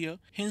fishing gear,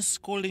 hence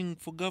calling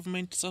for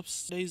government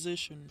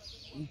subsidization.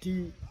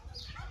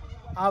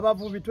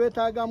 Abavubi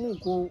twetaagamu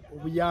ko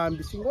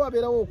obuyambi singa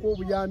wabeerawo ko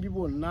obuyambi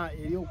bonna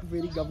eri okuva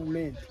eri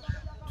gavumenti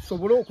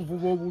tusobole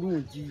okuvuba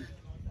obulungi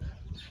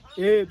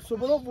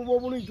tusobole okuvuba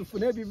obulungi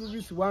tufune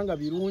ebivubisibwa nga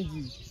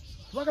birungi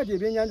kubakati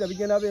ebyennyanja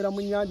bigenda beera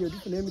mu nnyanja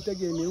tufune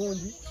emitego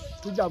emirungi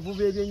tujja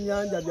vuba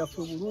ebyennyanja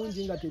byaffe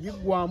bulungi nga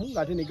tebiggwamu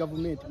ng'ate ne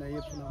gavumenti naye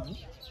efunamu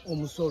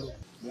omusolo.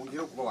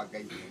 Mwongere okubawa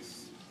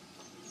guidance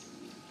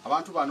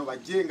abantu bano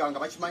bajjenga nga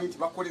bakimanyi nti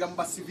bakolera mu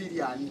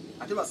basiviliani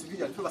ate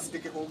basiviliani fe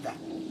basitekeko nga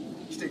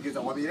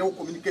kitegeeza wabeerewo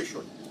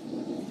communication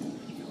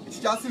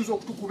ekikyasinza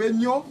okutukuba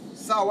ennyo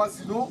saawa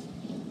zino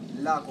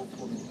lack of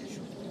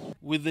communication.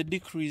 With the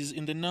decrease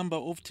in the number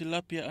of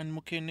tilapia and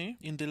mukene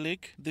in the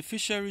lake, the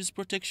Fisheries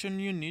Protection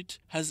Unit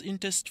has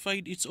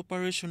intensified its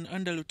operation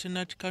under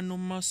Lieutenant Colonel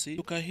Mercy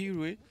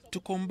Tukahirwe to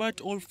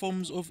combat all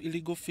forms of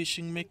illegal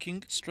fishing,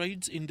 making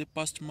strides in the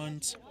past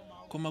months.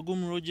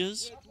 Komagum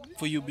Rogers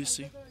for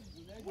UBC.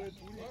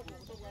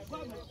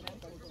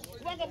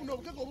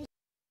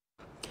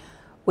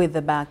 With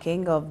the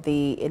backing of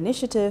the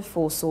Initiative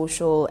for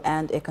Social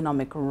and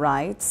Economic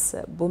Rights,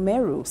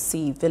 Bumeru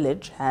Sea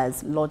Village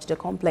has lodged a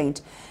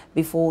complaint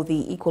before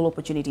the Equal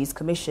Opportunities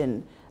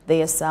Commission.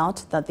 They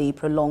assert that the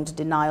prolonged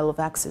denial of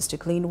access to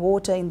clean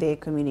water in their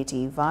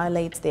community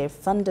violates their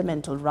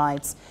fundamental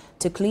rights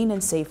to clean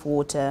and safe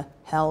water,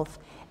 health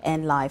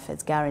and life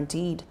as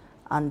guaranteed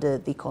under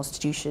the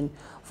Constitution.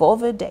 For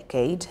over a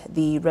decade,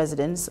 the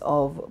residents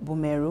of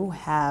Bumeru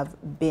have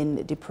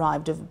been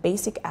deprived of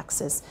basic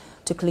access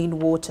to clean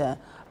water,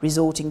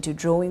 resorting to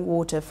drawing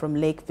water from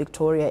Lake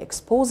Victoria,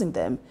 exposing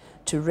them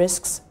to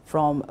risks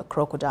from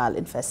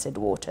crocodile-infested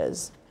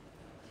waters.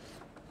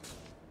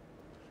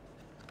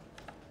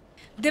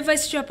 The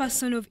Vice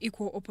Chairperson of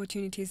Equal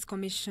Opportunities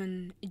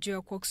Commission,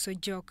 Joe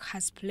Coxo-Jock,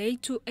 has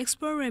pledged to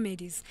explore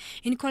remedies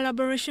in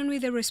collaboration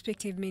with the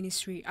respective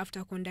ministry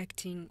after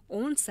conducting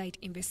on-site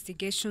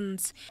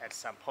investigations. At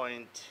some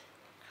point,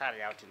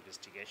 carry out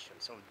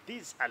investigations of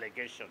these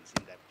allegations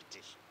in the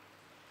petition.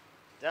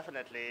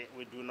 Definitely,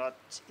 we do not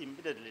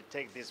immediately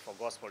take this for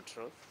gospel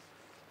truth.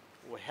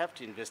 We have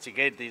to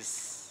investigate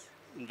these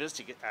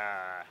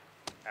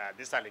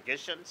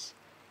allegations.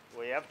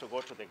 We have to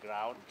go to the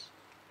ground.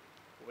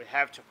 We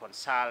have to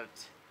consult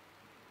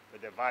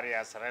with the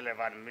various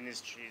relevant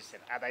ministries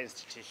and other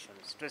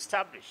institutions to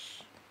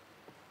establish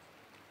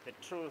the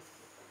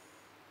truth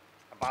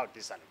about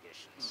these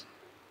allegations.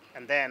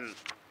 And then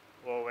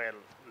we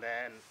will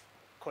then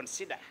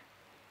consider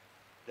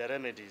the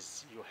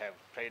remedies you have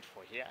prayed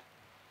for here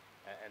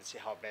and see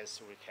how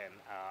best we can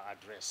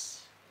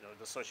address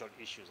the social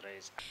issues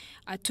raised.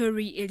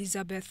 Atori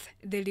Elizabeth,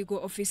 the legal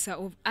officer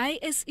of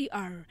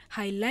ISER,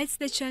 highlights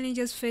the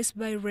challenges faced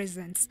by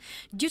residents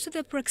due to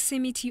the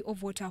proximity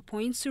of water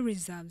points to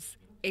reserves,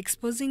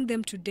 exposing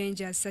them to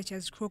dangers such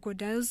as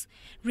crocodiles,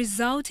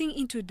 resulting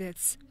into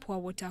deaths, poor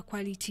water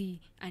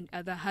quality, and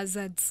other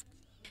hazards.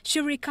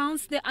 She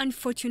recounts the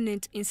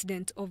unfortunate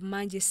incident of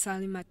Manje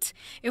Salimat,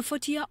 a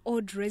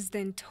 40-year-old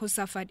resident who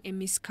suffered a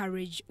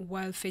miscarriage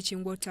while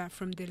fetching water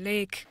from the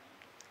lake.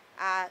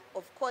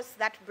 Of course,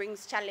 that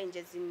brings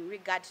challenges in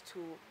regard to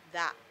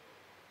the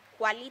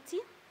quality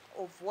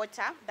of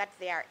water that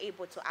they are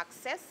able to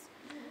access,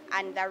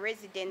 and the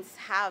residents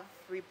have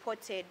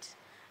reported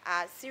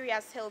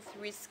serious health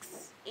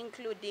risks,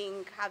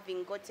 including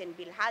having gotten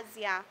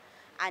bilharzia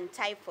and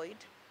typhoid.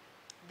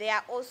 There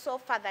are also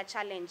further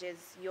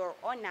challenges, Your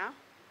Honor,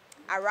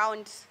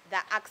 around the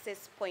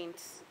access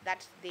points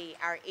that they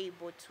are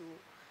able to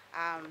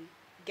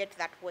get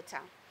that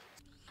water.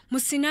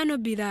 Musinano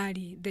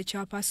Bilali, the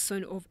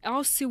chairperson of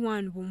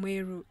LC1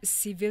 Bumeru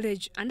Sea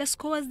Village,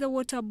 underscores the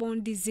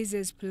waterborne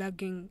diseases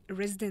plaguing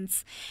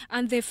residents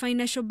and the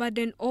financial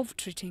burden of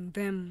treating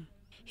them.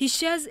 He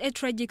shares a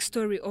tragic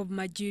story of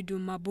Majidu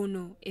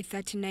Mabuno, a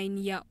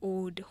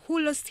 39-year-old who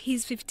lost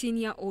his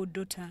 15-year-old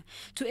daughter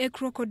to a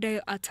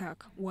crocodile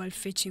attack while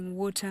fetching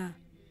water.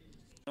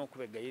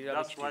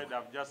 That's why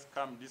they've just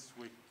come this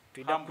week.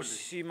 Humbly.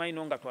 They'll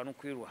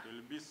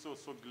be so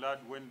glad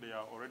when they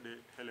are already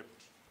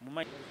helped.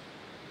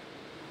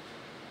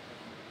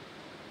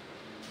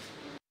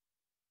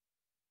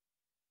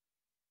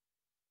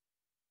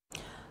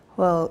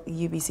 Well,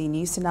 UBC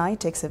News Tonight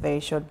takes a very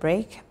short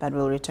break, but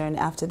we'll return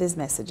after these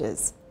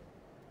messages.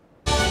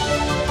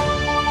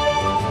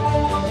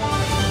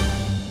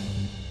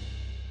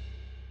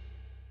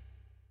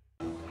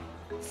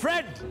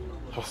 Fred!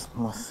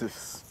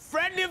 Osmosis.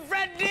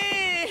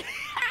 Freddy!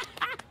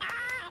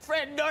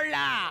 Fred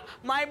Dollar,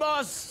 my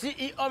boss,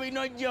 CEO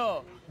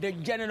Inojo, the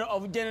general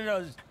of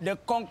generals, the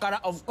conqueror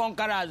of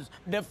conquerors,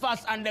 the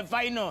first and the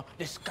final,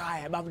 the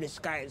sky above the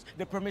skies,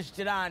 the promised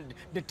land,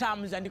 the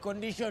terms and the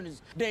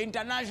conditions, the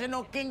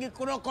international king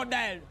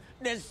crocodile,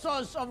 the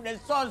source of the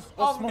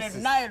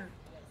Nile.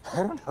 I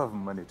don't have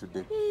money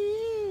today.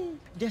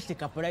 Just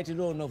take a polite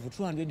loan of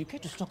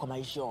 200k to stock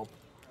my shop.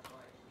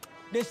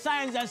 The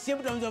signs and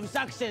symptoms of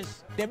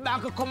success. The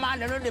bank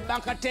commander, not the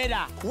bank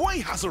teller. Why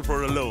hustle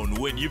for a loan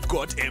when you've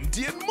got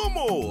MTN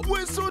Momo?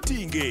 We're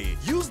sorting.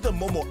 Use the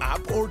Momo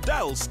app or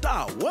dial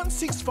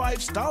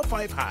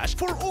 *165*5#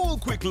 for all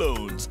quick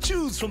loans.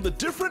 Choose from the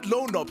different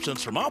loan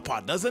options from our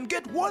partners and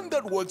get one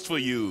that works for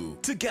you.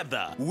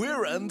 Together,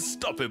 we're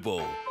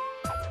unstoppable.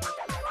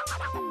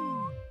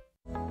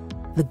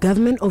 The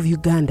government of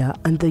Uganda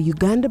and the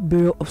Uganda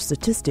Bureau of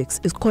Statistics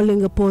is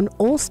calling upon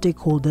all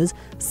stakeholders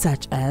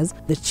such as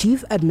the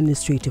chief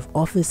administrative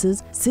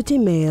officers, city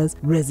mayors,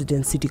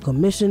 resident city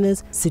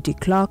commissioners, city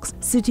clerks,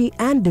 city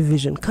and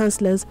division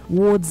councillors,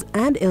 wards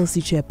and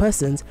LC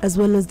chairpersons, as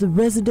well as the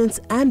residents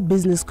and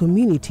business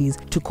communities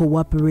to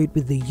cooperate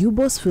with the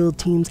UBOS field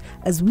teams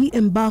as we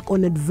embark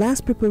on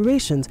advanced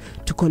preparations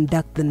to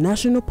conduct the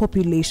National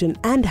Population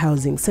and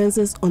Housing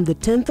Census on the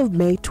 10th of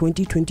May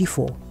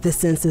 2024. The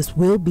census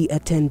will be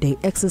a 10-day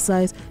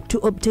exercise to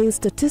obtain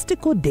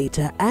statistical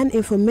data and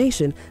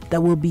information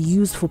that will be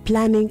used for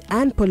planning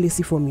and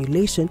policy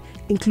formulation,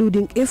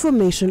 including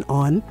information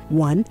on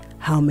 1.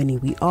 How many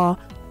we are,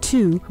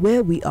 2.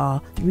 Where we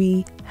are,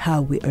 3.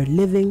 How we are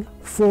living,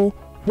 4.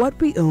 What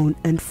we own,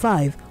 and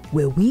 5.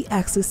 Where we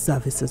access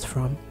services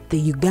from. The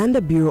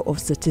Uganda Bureau of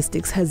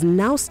Statistics has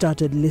now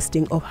started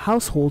listing of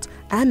households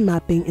and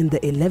mapping in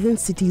the 11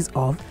 cities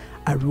of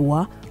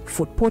Arua,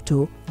 Fort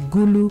Portal,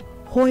 Gulu,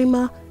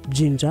 Hoima,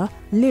 Jinja,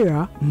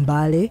 Lira,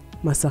 Mbale,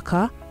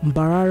 Masaka,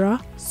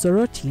 Mbarara,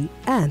 Soroti,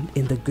 and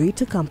in the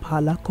Greater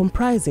Kampala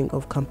comprising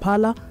of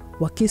Kampala,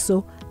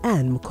 Wakiso,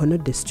 and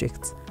Mukono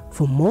districts.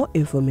 For more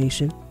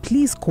information,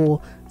 please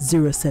call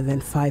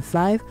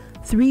 0755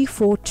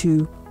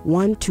 342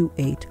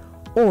 128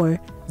 or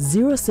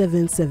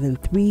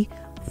 0773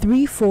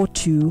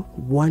 342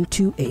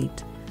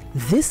 128.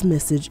 This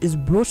message is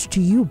brought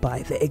to you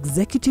by the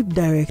Executive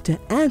Director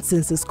and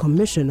Census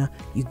Commissioner,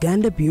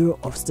 Uganda Bureau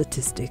of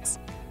Statistics.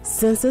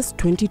 Census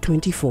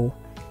 2024.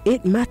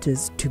 It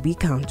matters to be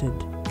counted.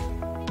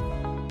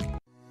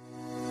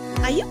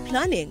 Are you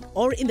planning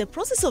or in the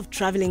process of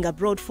traveling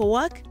abroad for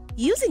work?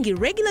 Using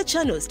irregular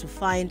channels to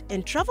find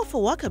and travel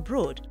for work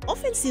abroad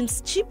often seems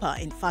cheaper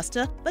and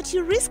faster, but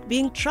you risk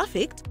being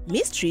trafficked,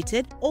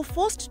 mistreated, or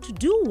forced to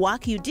do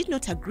work you did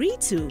not agree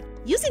to.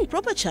 Using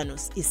proper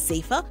channels is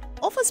safer,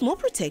 offers more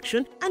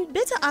protection, and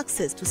better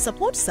access to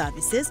support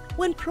services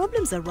when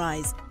problems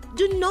arise.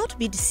 Do not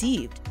be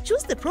deceived.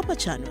 Choose the proper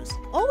channels.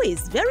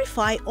 Always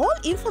verify all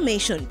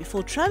information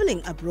before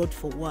traveling abroad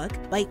for work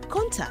by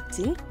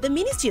contacting the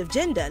Ministry of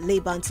Gender,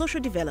 Labour and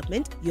Social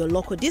Development, your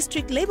local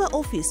district labour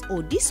office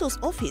or DSOS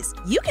office.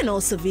 You can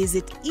also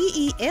visit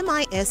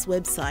EEMIS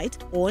website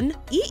on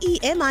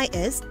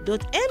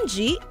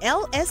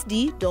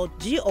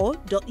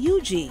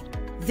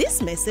eemis.mglsd.go.ug.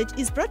 This message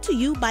is brought to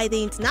you by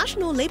the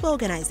International Labour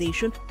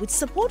Organization with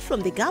support from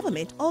the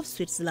Government of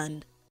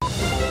Switzerland.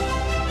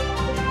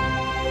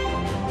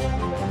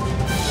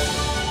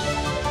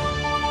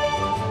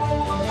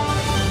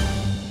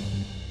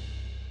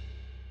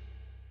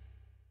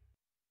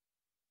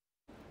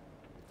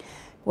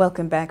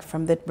 Welcome back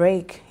from that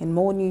break. In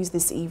more news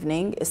this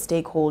evening,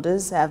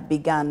 stakeholders have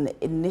begun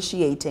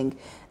initiating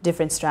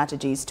different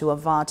strategies to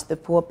avert the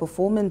poor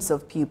performance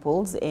of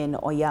pupils in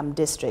Oyam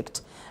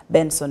district.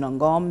 Ben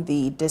Sonongom,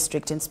 the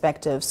district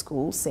inspector of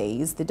schools,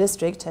 says the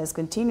district has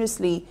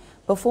continuously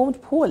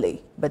performed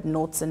poorly, but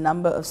notes a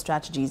number of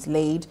strategies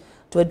laid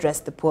to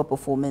address the poor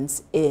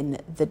performance in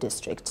the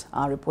district.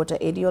 Our reporter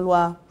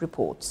Ediolwa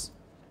reports.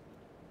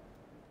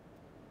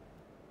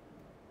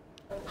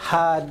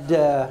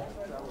 Had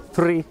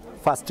 3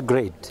 first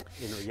grade.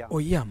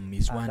 Oyam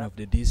is one of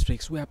the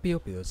districts where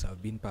pupils have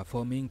been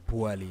performing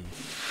poorly.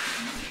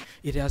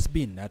 It has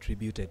been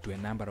attributed to a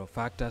number of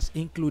factors,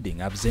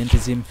 including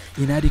absenteeism,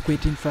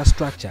 inadequate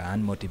infrastructure,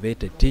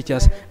 unmotivated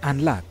teachers,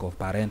 and lack of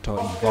parental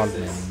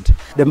involvement.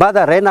 The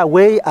mother ran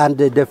away and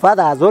the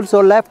father has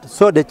also left,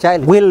 so the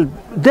child will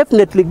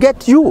definitely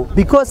get you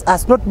because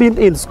has not been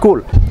in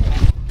school.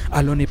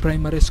 Aloni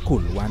Primary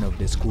School, one of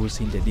the schools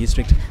in the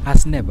district,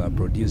 has never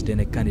produced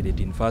any candidate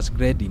in first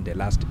grade in the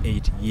last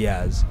 8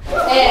 years.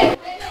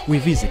 We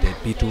visited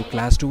P2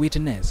 class to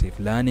witness if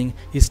learning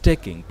is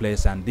taking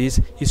place, and this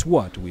is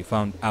what we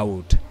found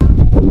out.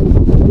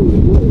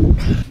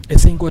 A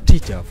single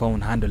teacher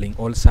found handling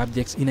all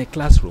subjects in a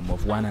classroom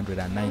of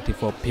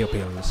 194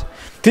 pupils.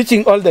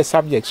 Teaching all the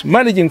subjects,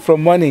 managing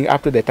from morning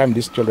up to the time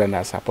these children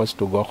are supposed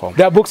to go home.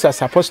 Their books are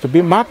supposed to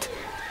be marked.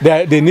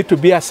 They need to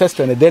be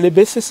assessed on a daily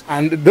basis,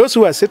 and those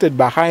who are seated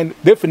behind,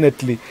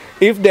 definitely,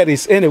 if there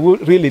is any who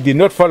really did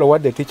not follow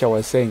what the teacher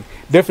was saying,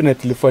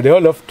 definitely for the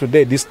whole of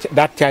today,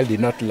 that child did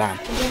not learn.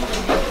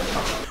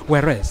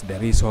 Whereas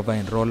there is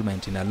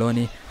over-enrollment in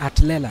Aloni,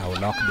 at Lela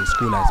Olok, the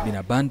school has been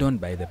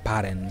abandoned by the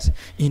parents.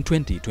 In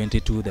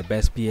 2022, the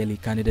best PLE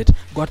candidate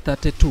got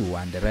 32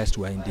 and the rest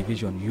were in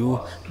Division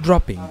U,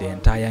 dropping the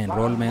entire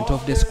enrollment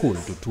of the school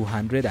to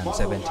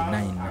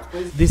 279.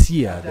 This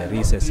year, there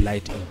is a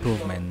slight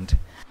improvement.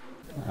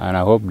 And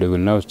I hope they will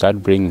now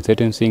start bringing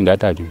certain things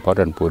that are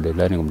important for the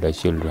learning of the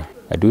children.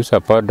 I do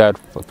support that,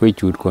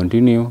 which would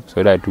continue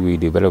so that we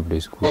develop the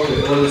school.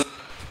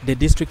 The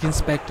district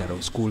inspector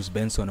of schools,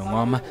 Benson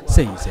Ongoma,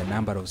 says a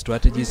number of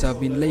strategies have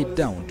been laid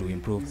down to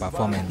improve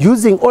performance.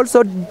 Using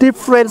also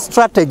different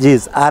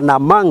strategies, and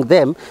among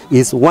them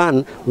is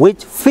one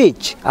which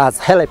Fitch has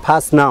helped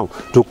us now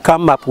to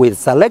come up with,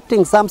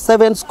 selecting some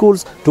 7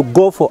 schools to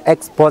go for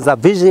exposure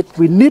visit.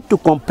 We need to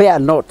compare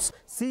notes.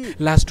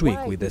 Last week,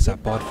 with the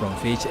support from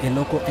Fitch, a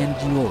local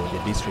NGO,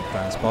 the district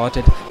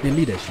transported the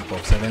leadership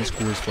of 7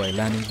 schools for a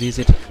learning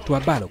visit to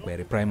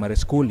Abalokweri Primary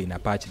School in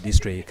Apache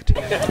District.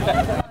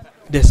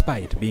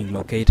 Despite being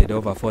located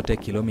over 40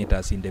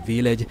 kilometers in the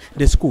village,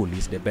 the school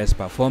is the best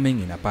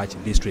performing in Apache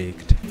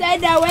District. Stay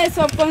the ways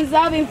of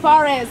conserving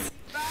forests.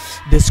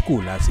 The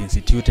school has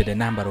instituted a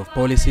number of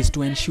policies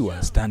to ensure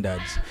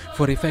standards.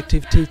 For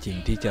effective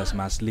teaching, teachers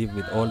must live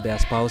with all their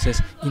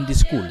spouses in the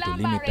school to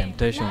limit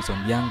temptations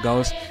on young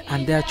girls,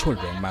 and their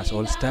children must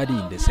all study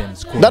in the same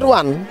school. That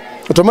one,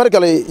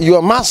 automatically,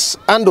 you must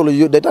handle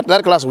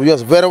that class with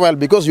yours very well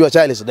because your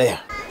child is there.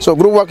 So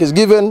group work is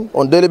given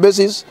on daily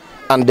basis,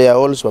 and they are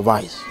all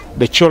supervised.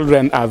 The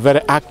children are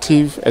very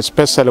active,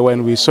 especially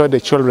when we saw the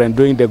children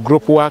doing the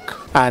group work,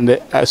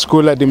 and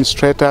school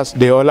administrators,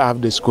 they all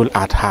have the school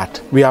at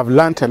heart. We have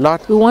learned a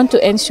lot. We want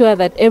to ensure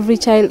that every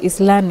child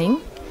is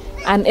learning,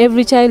 and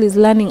every child is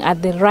learning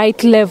at the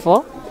right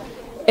level.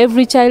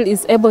 Every child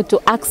is able to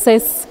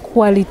access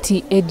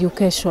quality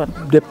education.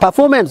 The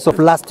performance of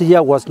last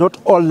year was not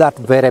all that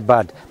very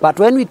bad, but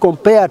when we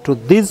compare to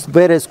this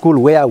very school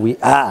where we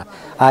are,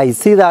 I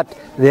see that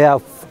they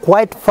are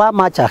quite far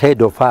much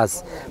ahead of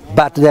us,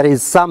 but there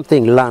is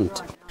something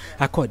learned.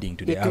 According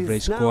to the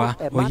average score,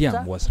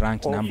 Oyam was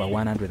ranked number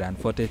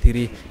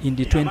 143 in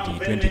the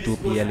 2022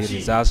 PLE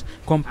results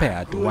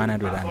compared to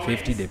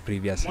 150 the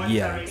previous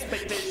year.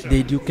 The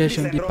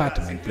Education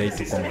Department pledged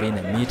to convene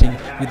a meeting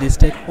with the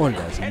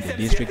stakeholders in the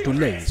district to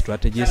lay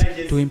strategies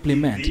to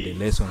implement the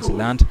lessons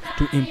learned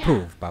to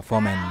improve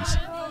performance.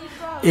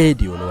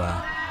 Eddie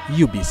Olwa,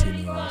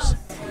 UBC News.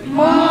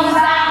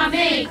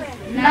 Mozambique,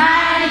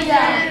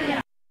 Nigeria.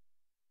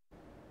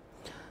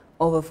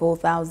 Over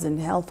 4,000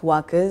 health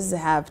workers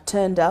have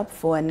turned up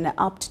for an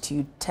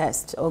aptitude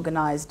test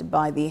organized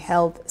by the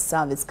Health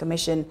Service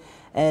Commission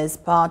as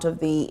part of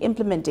the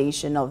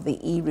implementation of the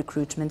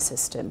e-recruitment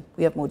system.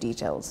 We have more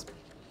details.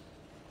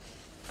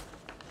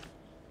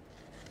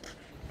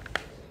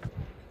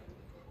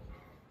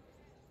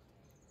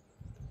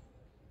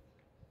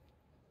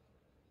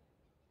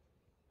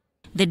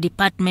 The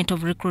Department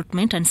of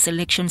Recruitment and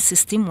Selection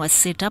System was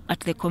set up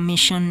at the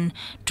Commission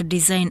to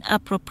design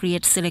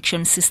appropriate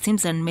selection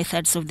systems and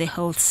methods of the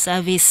health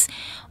service.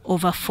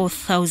 Over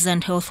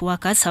 4,000 health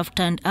workers have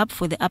turned up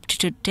for the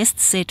aptitude test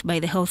set by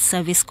the Health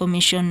Service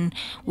Commission,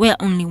 where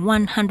only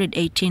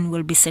 118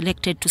 will be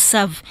selected to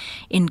serve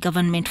in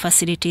government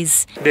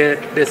facilities.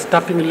 The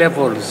staffing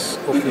levels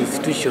of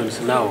institutions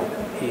now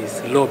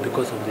is low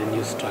because of the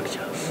new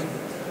structures.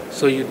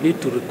 So you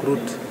need to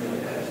recruit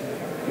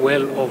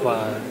well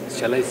over,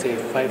 shall I say,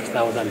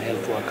 5,000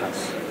 health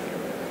workers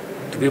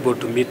to be able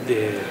to meet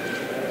the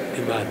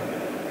demand.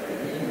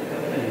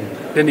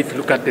 Then if you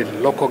look at the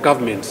local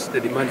governments,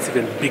 the demand is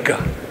even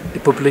bigger. The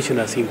population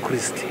has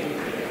increased.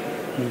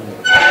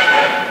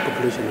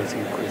 Population has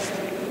increased.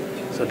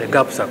 So the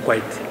gaps are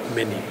quite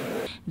many.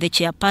 The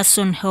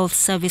chairperson, Health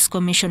Service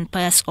Commission,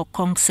 Pius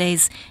Okong,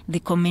 says the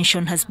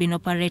commission has been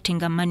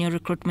operating a manual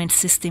recruitment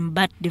system,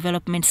 but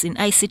developments in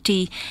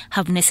ICT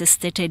have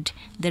necessitated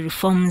the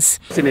reforms.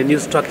 In the new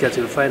structures,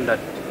 you'll find that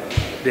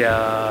there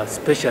are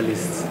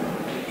specialists,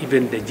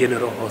 even the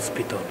general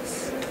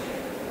hospitals,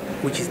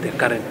 which is the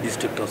current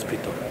district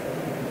hospital,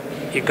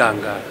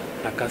 Iganga,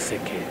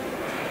 Nakaseke,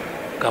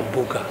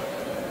 Kambuga,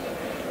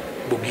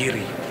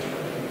 Bugiri.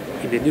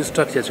 In the new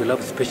structures, you'll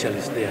have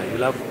specialists there.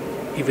 You'll have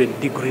even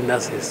degree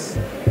nurses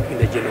in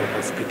the general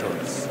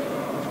hospitals,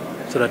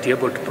 so that you're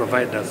able to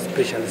provide us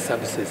special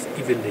services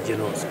even in the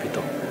general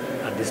hospital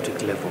at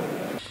district level.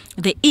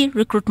 The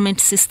e-recruitment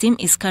system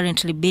is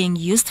currently being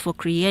used for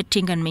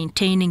creating and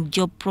maintaining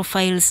job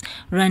profiles,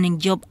 running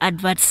job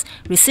adverts,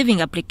 receiving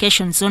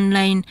applications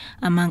online,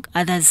 among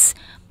others.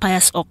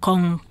 Pius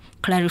Okong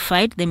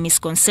clarified the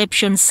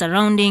misconceptions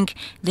surrounding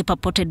the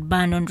purported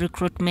ban on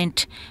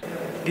recruitment.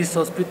 These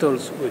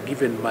hospitals were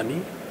given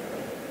money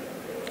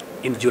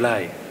in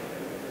July,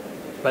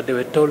 but they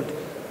were told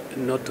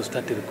not to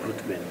start the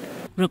recruitment.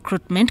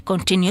 Recruitment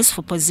continues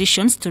for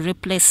positions to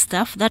replace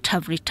staff that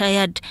have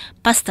retired,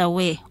 passed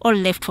away, or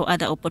left for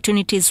other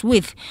opportunities,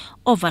 with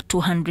over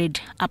 200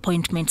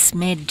 appointments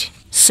made.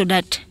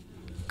 Sudat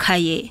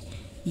Kaye,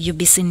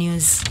 UBC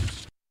News.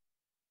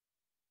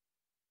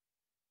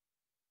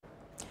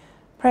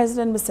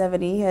 President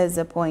Museveni has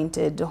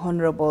appointed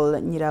Honorable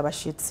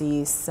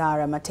Nyirabashitsi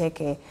Sarah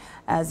Mateke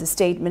as the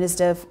State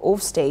Minister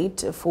of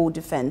State for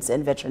Defense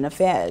and Veteran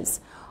Affairs.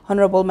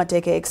 Honorable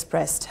Mateke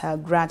expressed her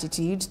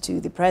gratitude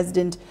to the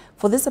President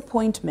for this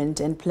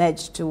appointment and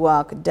pledged to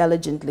work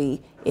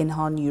diligently in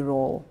her new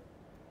role.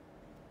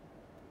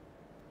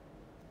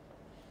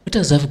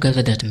 Voters have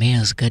gathered at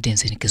Mayor's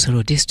Gardens in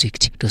Kisoro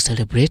district to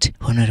celebrate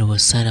Honorable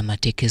Sarah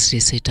Mateke's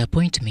recent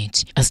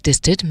appointment as the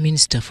State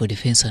Minister for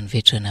Defence and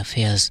Veteran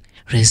Affairs.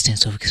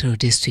 Residents of Kisoro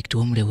district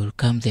warmly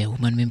welcomed their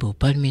woman member of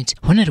parliament,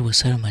 Honorable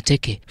Sarah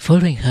Mateke,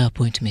 following her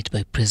appointment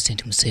by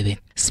President Museveni.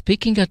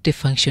 Speaking at the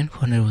function,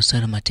 Honorable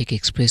Sarah Mateke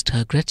expressed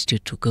her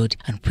gratitude to God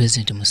and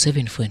President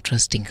Museveni for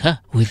entrusting her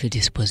with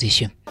this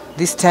position.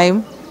 This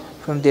time,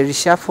 from the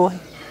reshuffle,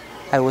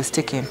 I was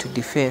taken to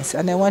defense,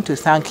 and I want to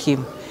thank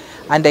him.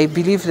 And I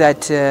believe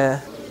that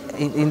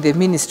in the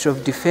Ministry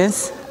of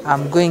Defense,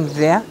 I'm going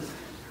there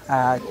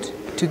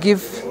to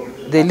give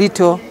the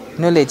little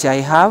knowledge I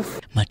have.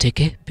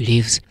 Mateke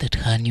believes that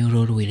her new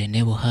role will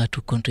enable her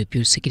to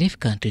contribute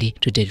significantly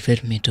to the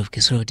development of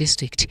Kisoro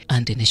district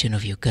and the nation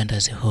of Uganda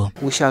as a whole.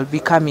 We shall be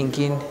coming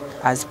in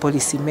as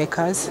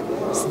policymakers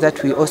so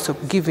that we also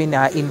give in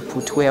our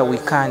input where we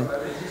can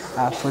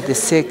for the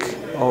sake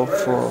of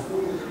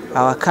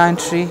our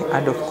country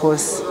and of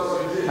course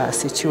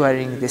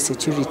securing the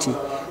security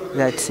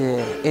that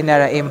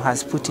NRM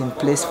has put in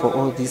place for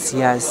all these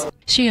years.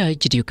 She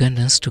urged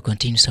Ugandans to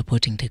continue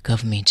supporting the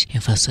government,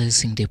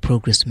 emphasizing the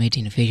progress made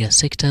in various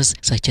sectors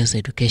such as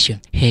education,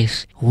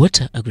 health,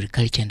 water,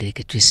 agriculture and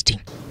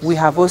electricity. We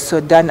have also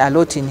done a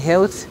lot in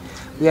health.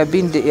 We have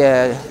been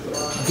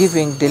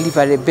giving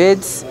delivery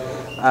beds,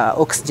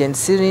 oxygen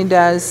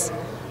cylinders,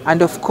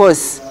 and of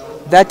course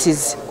that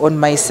is on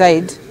my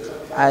side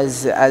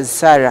as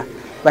Sarah.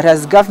 But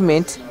as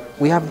government,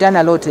 we have done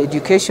a lot of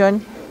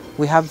education.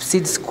 We have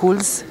seed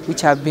schools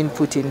which have been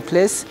put in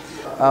place.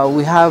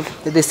 We have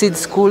the seed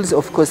schools,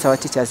 of course our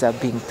teachers are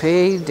being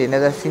paid.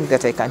 Another thing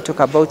that I can talk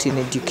about in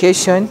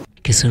education.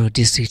 Kisoro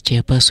District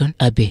Chairperson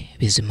Abe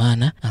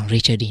Bizimana and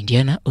Richard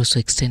Indiana also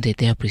extended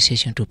their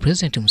appreciation to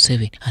President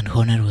Museveni and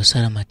Honorable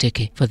Sarah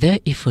Mateke for their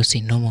efforts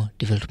in normal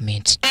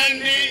development.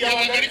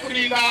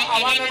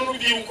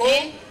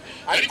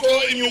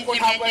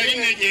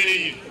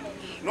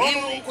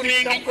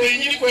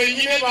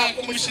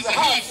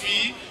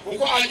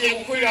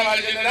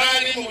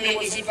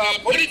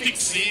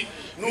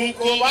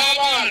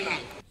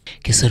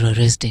 Kisoro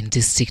Resident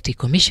District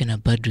Commissioner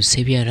Badru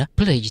Sebiara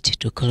pledged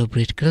to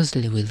collaborate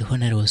closely with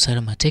Honorable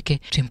Sarah Mateke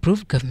to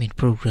improve government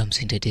programs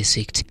in the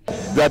district.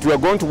 That we are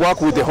going to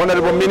work with the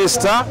Honorable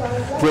Minister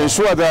to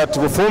ensure that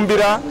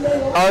Bufumbira,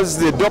 as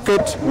the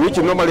docket which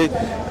normally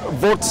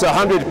votes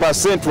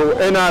 100% for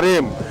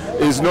NRM,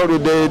 is not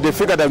the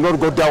figure does not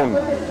go down.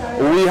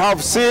 We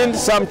have seen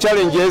some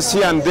challenges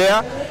here and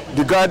there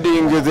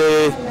regarding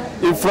the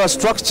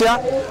infrastructure.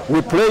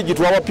 We pledge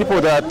to our people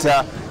that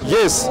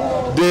yes,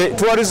 the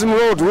tourism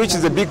road, which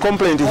is a big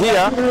complaint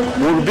here,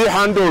 will be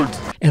handled.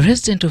 A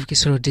resident of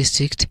Kisoro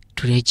District,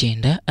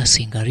 Turegenda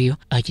Asingario,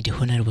 urged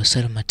Honorable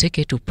Sarah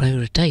Mateke to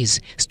prioritize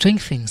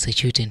strengthening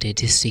security in the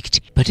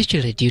district,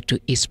 particularly due to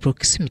its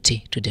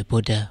proximity to the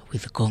border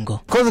with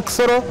Congo. Because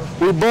Kisoro,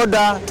 we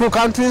border two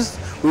countries.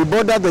 We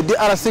border the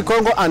DRC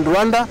Congo and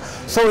Rwanda,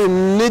 so we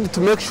need to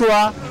make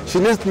sure, she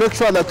needs to make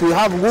sure that we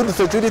have good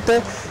security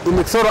in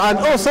Kisoro and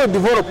also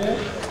develop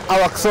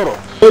our Kisoro.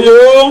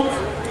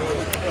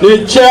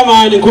 The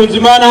chairman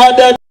Kunzimana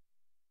had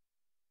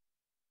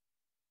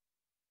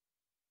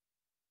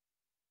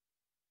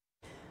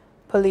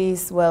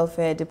Police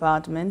Welfare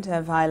Department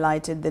have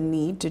highlighted the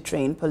need to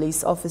train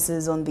police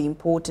officers on the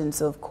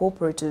importance of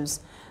cooperatives,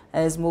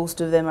 as most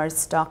of them are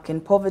stuck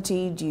in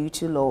poverty due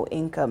to low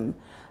income.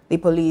 The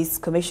Police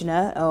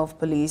Commissioner of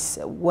Police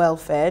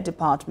Welfare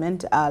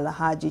Department,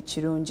 Al-Haji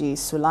Chirunji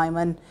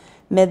Sulaiman,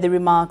 made the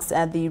remarks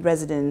at the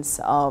residence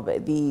of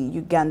the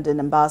Ugandan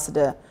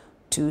ambassador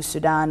to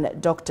Sudan,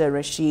 Dr.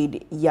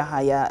 Rashid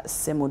Yahaya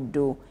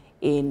Semudu,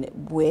 in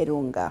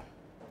Bwerunga.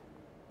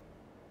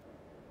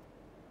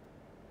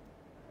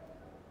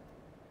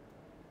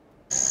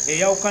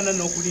 He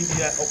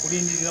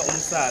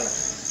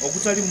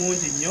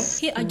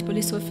urged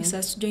police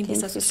officers to join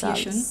this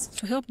association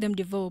to help them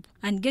develop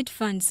and get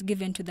funds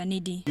given to the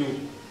needy.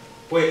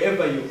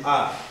 Wherever you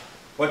are,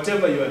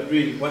 whatever you are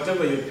doing,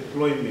 whatever your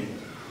deployment,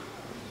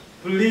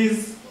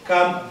 please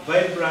come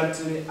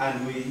vibrantly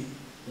and we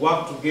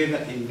work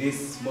together in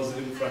this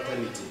Muslim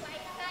fraternity.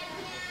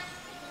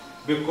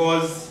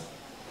 Because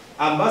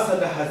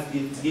Ambassador has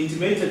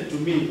intimated to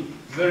me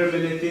very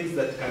many things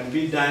that can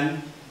be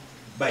done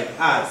by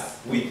us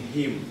with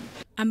him.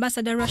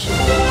 Ambassador Rashid.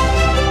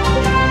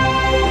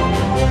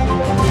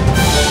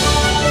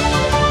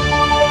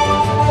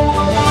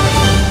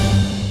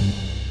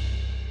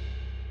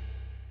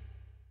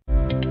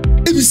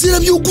 Ebiseera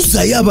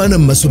by'okuzaayo abaana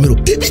mu masomero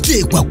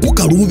tebiteekwa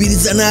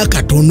kukaluubiriza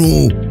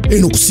n'akatono.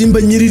 Eno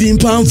kusimba nnyiriri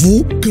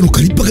mpanvu kano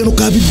kalipagano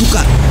ka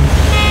bidduka.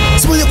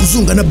 Simanya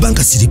kuzunga na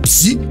banka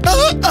siripsi.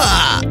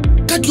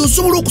 Kati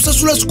osobola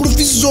okusasula school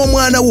fees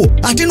z'omwana wo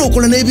ate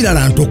n'okola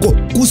n'ebirala ntoko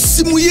ku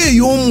ssimu ye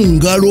ey'omu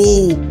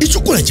ngalo.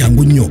 Ekikola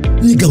kyangu nnyo.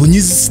 Nyiga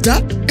bunyizi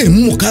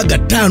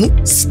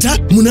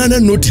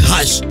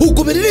 *165*8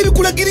 ogoberera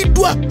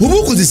ebikulagiriddwa oba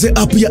okozese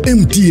app ya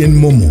MTN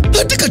Momo.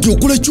 Ate kati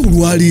okola ki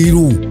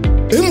olwaleero?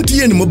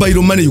 MTN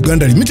Mobile Money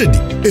Uganda Limited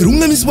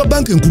erungamizibwa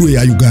banka enkulu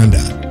eya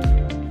Uganda.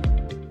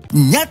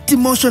 Nyati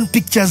Motion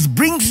Pictures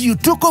brings you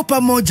Tuko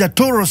Pamoja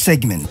Toro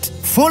segment.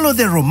 Follow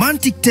the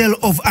romantic tale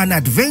of an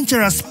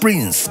adventurous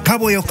prince,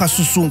 Kaboyo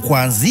Kasusu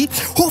Nkwanzi,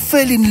 who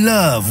fell in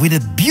love with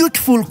a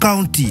beautiful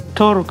county.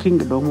 Toro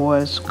Kingdom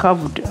was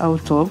carved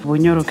out of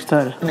Bunyoro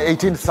Kitale. In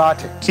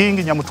 1830, King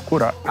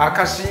Nyamutukura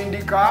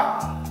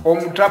akasindika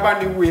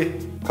omutabani we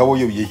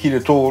Kaboyo yekire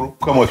Toro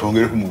kama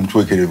tongere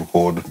kumutwekere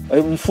bukodo.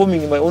 I'm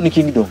forming my own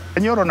kingdom.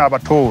 Nyoro na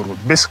batoro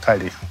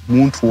basically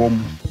muntu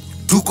womu.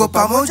 Tuko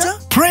Pamoja?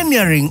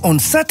 Premiering on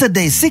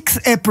Saturday,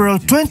 6 April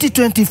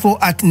 2024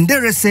 at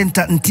Ndere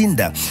Center,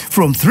 Ntinda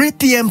from 3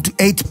 p.m. to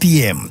 8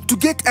 p.m. To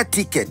get a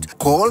ticket,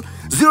 call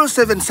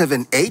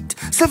 0778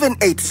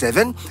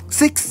 787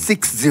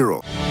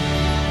 660.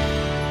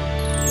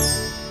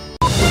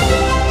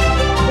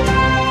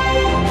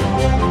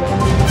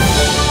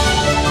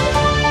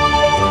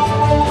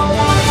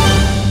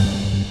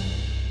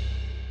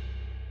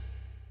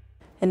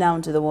 And now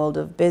into the world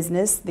of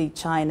business. The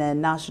China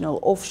National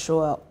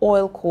Offshore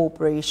Oil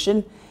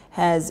Corporation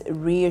has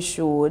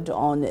reassured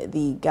on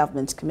the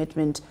government's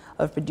commitment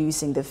of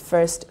producing the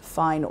first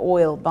fine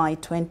oil by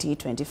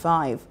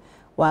 2025.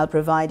 While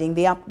providing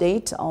the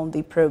update on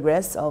the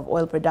progress of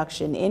oil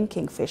production in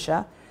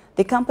Kingfisher,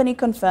 the company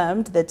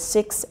confirmed that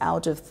 6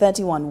 out of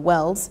 31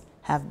 wells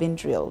have been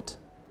drilled.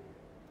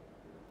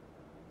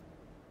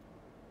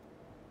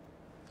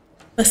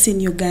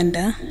 In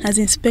Uganda has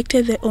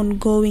inspected the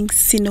ongoing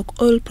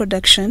Sinok oil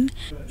production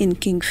in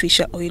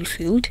Kingfisher oil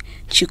field,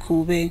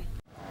 Chikube.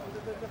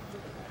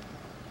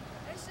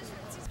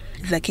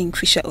 The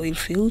Kingfisher oil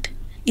field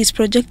is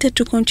projected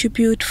to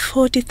contribute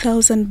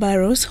 40,000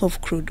 barrels of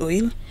crude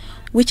oil,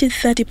 which is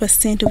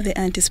 30% of the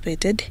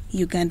anticipated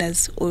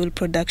Uganda's oil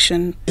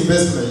production.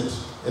 Investment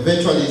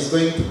eventually is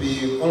going to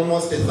be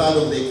almost a third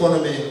of the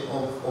economy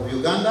of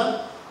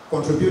Uganda,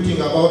 contributing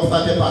about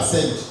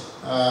 30%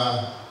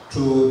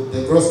 to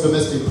the gross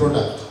domestic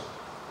product.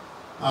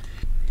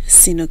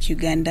 Sinok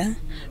Uganda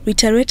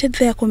reiterated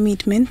their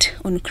commitment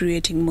on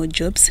creating more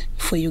jobs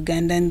for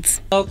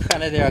Ugandans. Sinok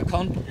and their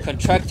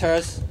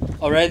contractors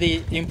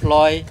already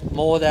employ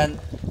more than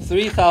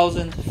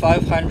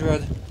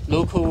 3,500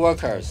 local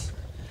workers.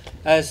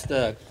 As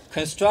the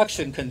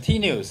construction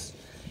continues,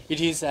 it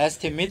is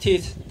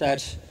estimated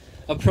that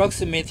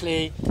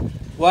approximately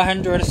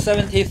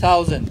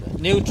 170,000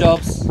 new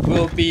jobs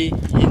will be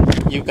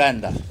in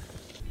Uganda.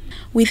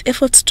 With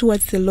efforts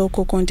towards the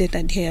local content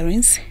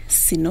adherence,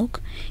 Sinok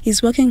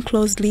is working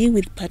closely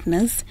with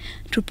partners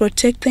to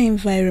protect the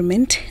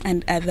environment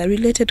and other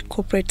related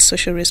corporate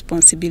social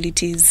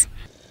responsibilities.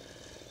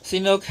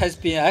 Sinok has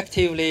been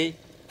actively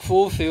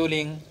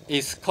fulfilling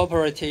its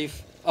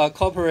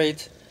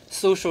corporate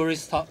social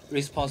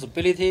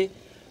responsibility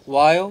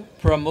while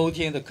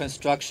promoting the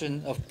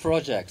construction of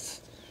projects.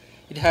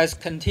 It has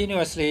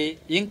continuously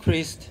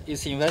increased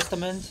its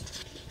investment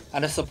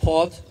and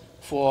support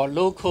for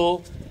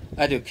local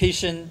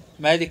education,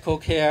 medical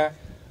care,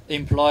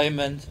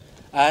 employment,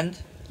 and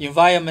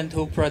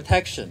environmental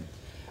protection,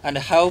 and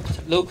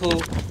helped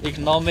local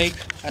economic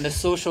and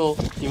social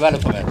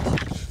development.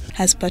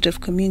 As part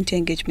of community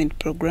engagement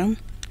program,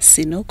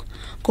 Sinok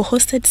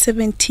co-hosted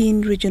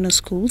 17 regional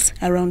schools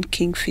around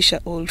Kingfisher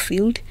oil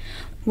field,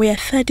 where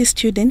 30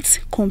 students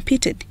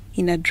competed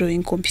in a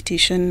drawing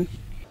competition.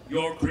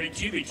 Your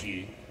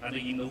creativity and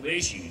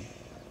innovation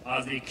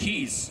are the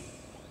keys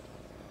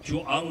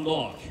to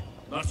unlock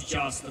not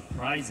just the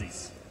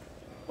prizes,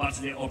 but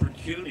the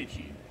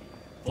opportunity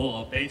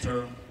for a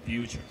better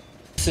future.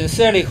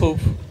 Sincerely hope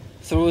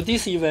through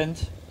this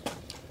event,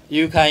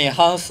 you can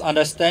enhance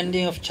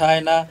understanding of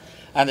China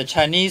and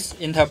Chinese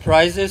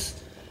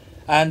enterprises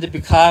and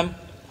become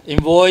a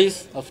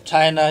voice of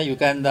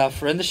China-Uganda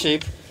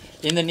friendship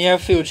in the near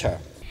future.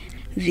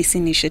 This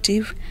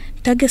initiative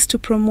targets to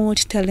promote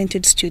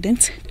talented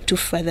students to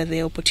further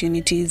their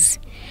opportunities.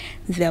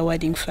 The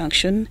awarding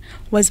function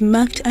was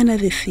marked under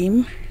the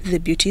theme, The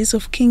Beauties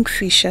of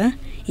Kingfisher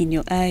in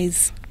Your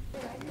Eyes.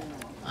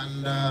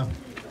 And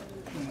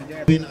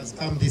Queen has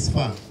come this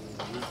far.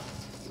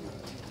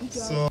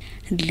 So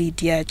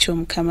Lydia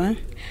Chomkama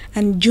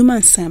and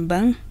Juma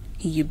Samba,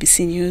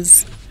 UBC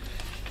News.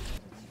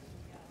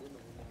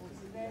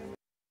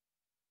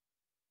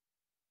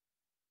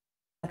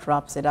 That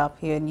wraps it up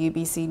here in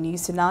UBC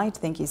News Tonight.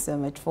 Thank you so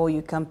much for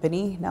your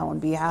company. Now, on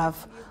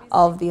behalf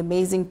of the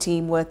amazing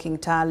team working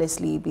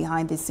tirelessly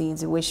behind the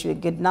scenes, we wish you a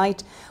good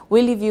night.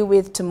 We'll leave you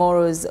with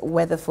tomorrow's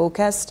weather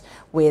forecast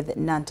with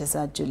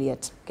Nantesa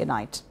Juliet. Good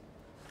night.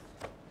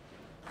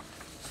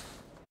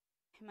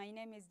 My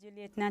name is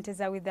Juliet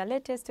Nantesa with the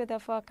latest weather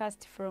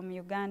forecast from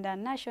Uganda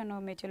National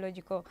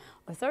Meteorological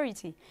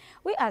Authority.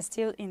 We are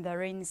still in the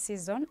rain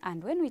season,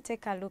 and when we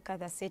take a look at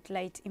the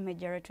satellite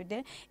imagery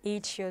today,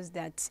 it shows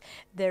that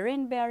the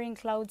rain-bearing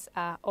clouds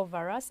are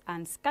over us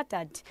and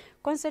scattered,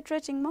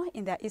 concentrating more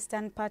in the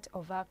eastern part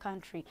of our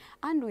country.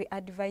 And we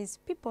advise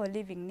people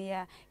living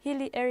near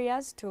hilly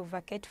areas to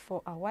vacate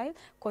for a while,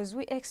 because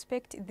we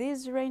expect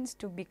these rains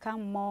to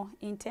become more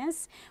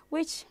intense,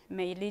 which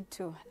may lead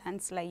to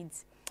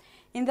landslides.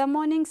 In the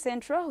morning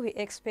central, we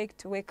expect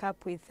to wake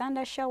up with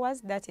thunder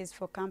showers, that is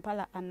for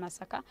Kampala and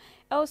Masaka.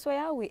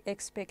 Elsewhere, we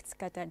expect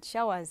scattered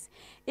showers.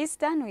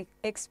 Eastern, we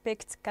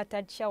expect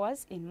scattered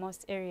showers in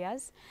most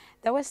areas.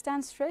 The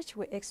western stretch,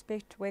 we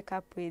expect to wake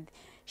up with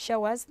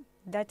showers,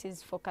 that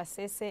is for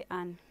Kasese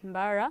and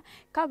Mbara.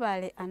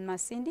 Kabale and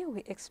Masindi,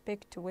 we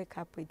expect to wake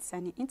up with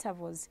sunny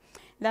intervals.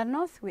 The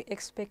north, we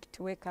expect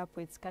to wake up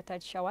with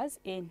scattered showers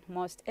in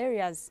most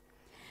areas.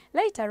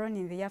 Later on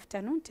in the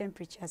afternoon,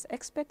 temperatures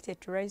expected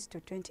to rise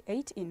to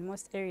 28 in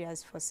most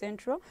areas for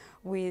Central,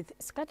 with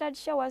scattered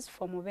showers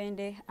for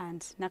Mubende and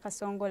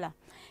Nakasongola.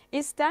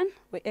 Eastern,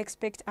 we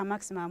expect a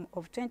maximum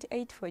of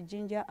 28 for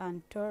Jinja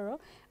and Toro.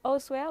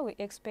 Elsewhere, we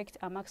expect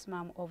a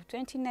maximum of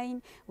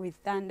 29 with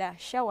thunder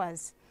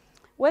showers.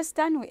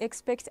 Western, we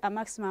expect a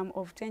maximum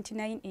of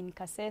 29 in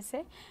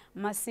Kasese,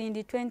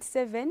 Masindi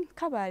 27,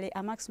 Kabale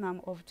a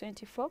maximum of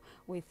 24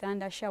 with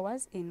thunder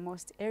showers in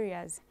most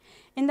areas.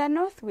 In the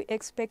north, we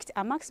expect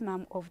a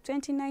maximum of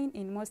 29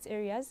 in most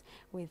areas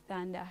with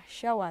thunder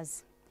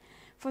showers.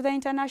 For the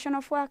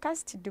international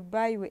forecast,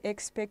 Dubai, we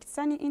expect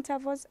sunny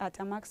intervals at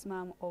a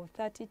maximum of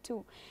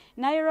 32.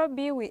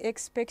 Nairobi, we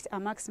expect a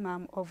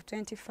maximum of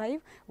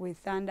 25 with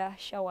thunder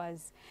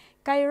showers.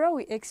 Cairo,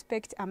 we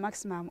expect a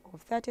maximum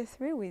of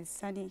 33 with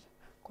sunny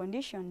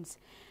conditions.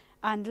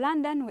 And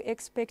London, we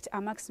expect a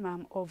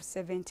maximum of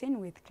 17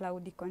 with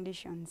cloudy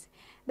conditions.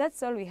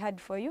 That's all we had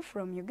for you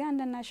from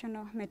Uganda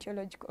National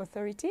Meteorological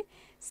Authority.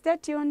 Stay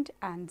tuned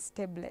and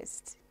stay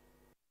blessed.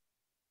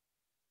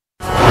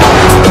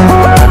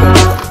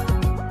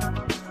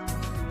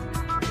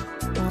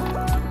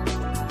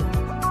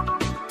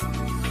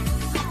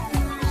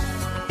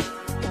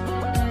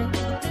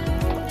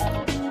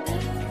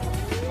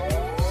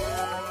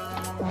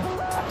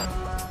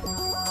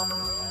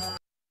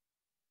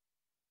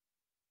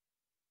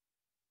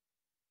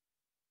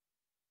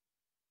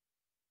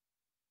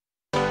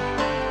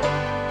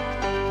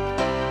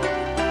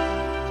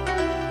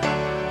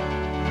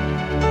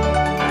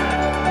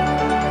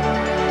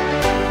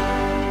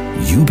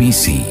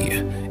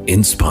 UBC,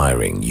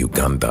 inspiring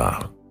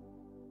Uganda.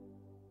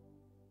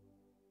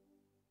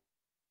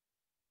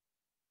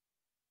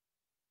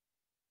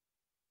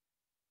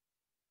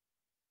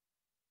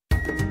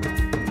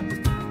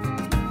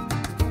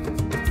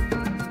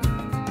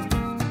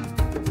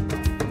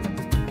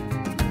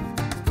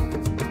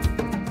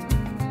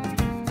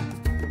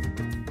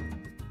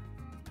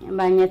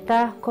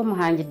 Banyeta ko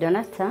Muhangi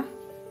Donata,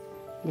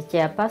 the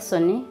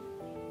chairperson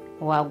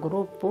wa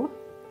group.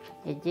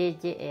 I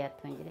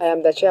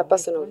am the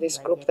chairperson of this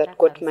group that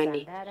got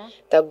money.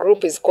 The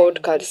group is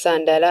called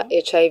Kalsandala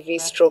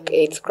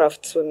HIV/AIDS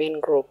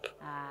Craftswomen Group.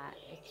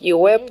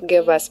 UWEP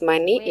gave us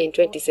money in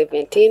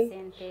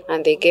 2017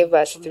 and they gave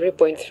us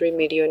 3.3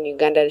 million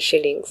Ugandan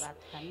shillings.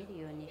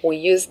 We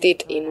used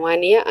it in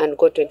 1 year and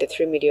got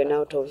 23 million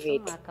out of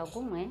it.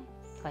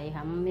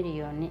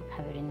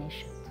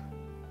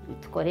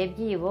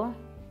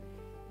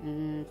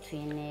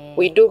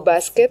 We do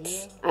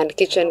baskets and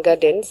kitchen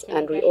gardens,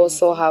 and we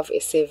also have a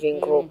saving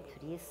group.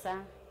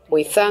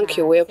 We thank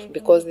UWEP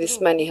because this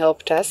money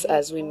helped us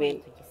as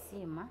women.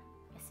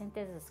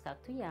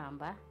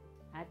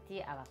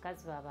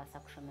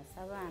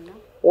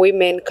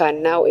 Women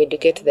can now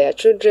educate their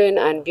children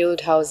and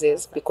build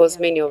houses because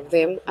many of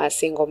them are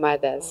single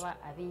mothers.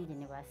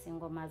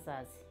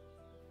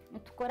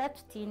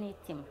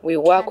 We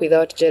work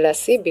without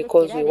jealousy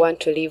because we want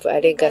to leave a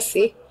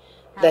legacy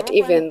that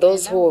even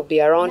those who will be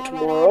around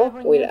tomorrow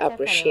will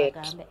appreciate.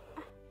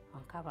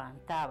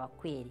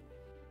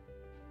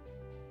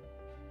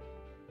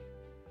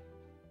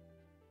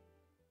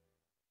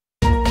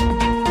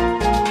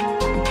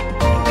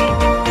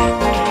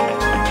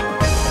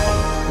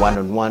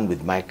 One-on-one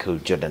with Michael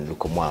Jordan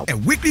Lukomwa. A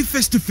weekly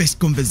face-to-face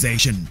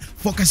conversation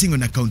focusing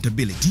on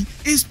accountability,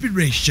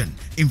 inspiration,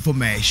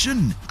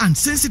 information, and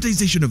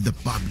sensitization of the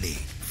public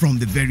from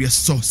the various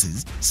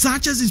sources,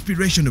 such as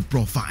inspirational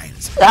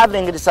profiles.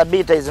 Having a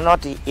disability is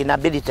not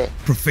inability.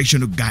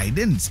 Professional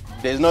guidance.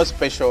 There is no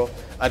special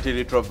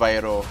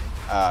antiretroviral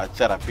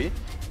therapy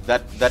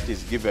that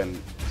is given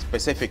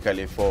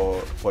specifically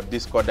for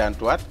discordant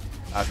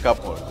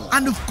couples.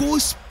 And of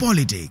course,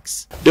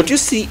 politics. Don't you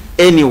see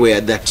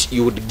anywhere that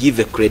you would give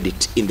a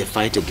credit in the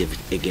fight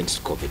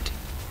against COVID?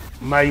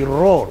 My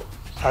role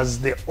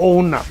as the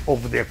owner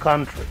of the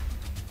country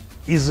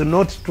is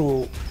not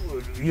to,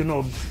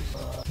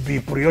 be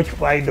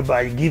preoccupied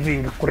by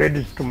giving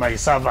credit to my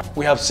servant.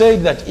 We have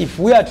said that if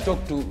we are to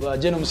talk to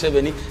General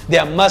Museveni,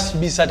 there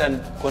must be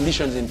certain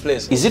conditions in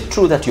place. Is it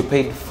true that you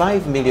paid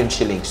 5 million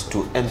shillings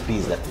to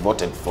MPs that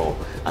voted for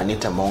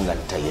Anita Mong and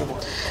Tayebo?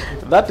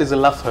 That is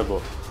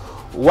laughable.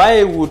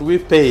 Why would we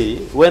pay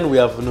when we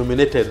have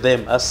nominated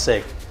them as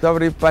SEC?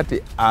 Every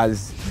party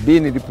has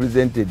been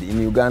represented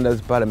in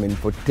Uganda's parliament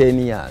for 10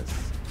 years.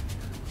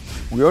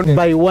 We only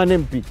by one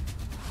MP,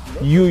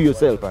 you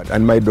yourself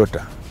and my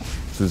daughter,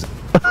 Susan.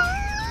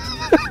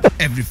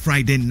 Every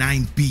Friday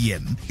 9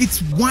 p.m.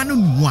 it's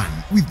One-on-One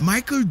with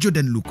Michael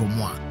Jordan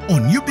Lukomwa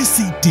on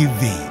UBC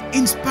TV,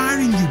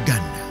 inspiring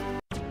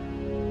Uganda.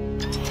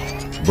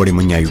 buli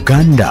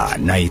munya-uganda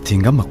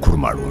nayitinga amakuru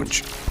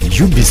marungi.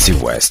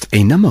 UBC West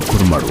eyina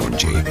amakuru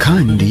marungi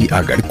kandi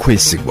agali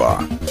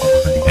kwesigwa.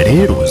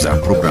 Rero za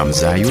porogaramu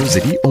zaayo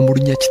ziri omu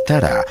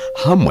Runyakitara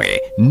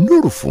hamwe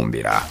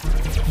n'Orufumbira.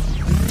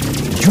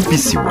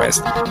 UBC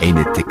West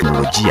eyine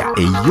tekinologiya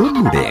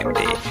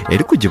ey'omurembe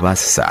eri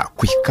kugibaasa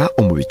kuhika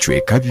omu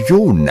bicweka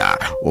byona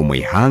omu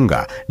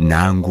ihanga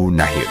nangu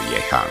n'aheeru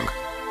y'eihanga.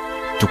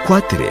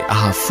 Tukwatire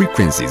aha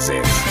frequencies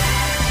ezi: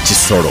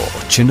 Kisoro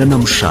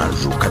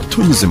 97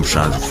 katonyeze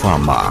mushanju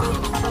fama,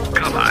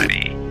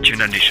 Kabale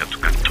 93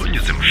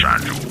 katonyeze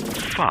mushanju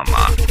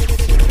fama,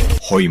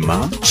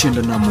 Hoima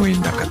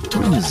 99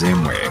 katonyeze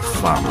mwe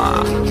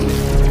fama,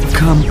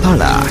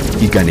 Kampala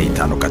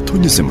 105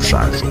 katonyeze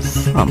mushanju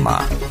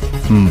fama,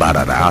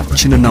 Mbarara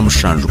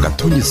 97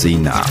 katonyeze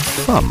ina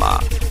fama,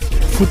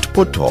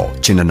 Footpoto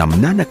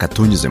 98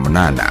 katonyeze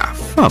munana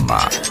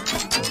fama,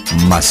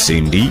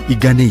 Masindi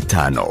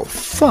 105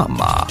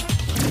 fama.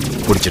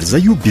 Kurikiriza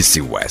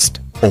UBC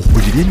West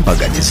ohurire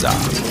mbaganiza.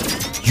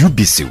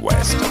 UBC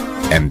West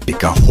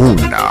empika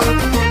huna.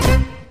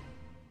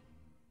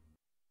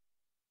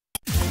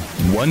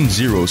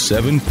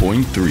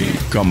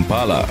 107.3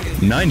 Kampala,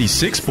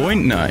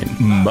 96.9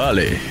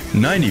 Mbale,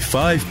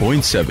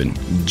 95.7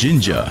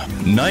 Jinja,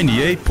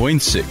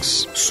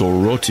 98.6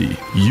 Soroti.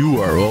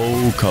 You are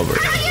all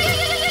covered.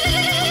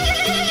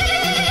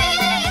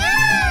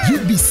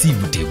 UBC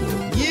Butego.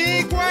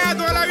 Yikwa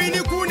dola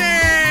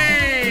winikune.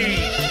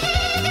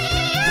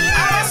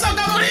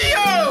 Asoka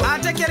muliyo.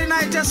 Atekeri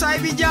na itesa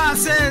ibija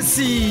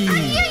sesi.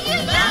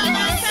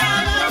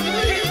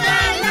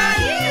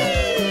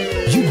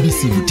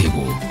 UBC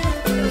Butego.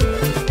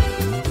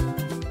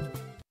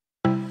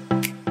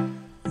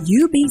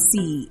 UBC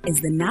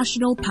is the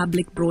national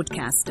public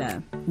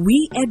broadcaster.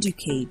 We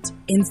educate,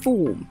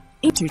 inform,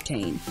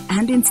 entertain,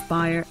 and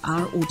inspire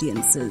our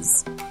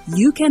audiences.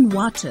 You can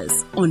watch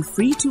us on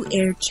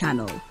free-to-air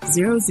channel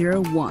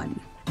 001,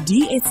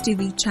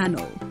 DSTV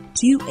channel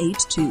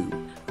 282,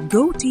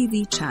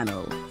 GoTV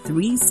channel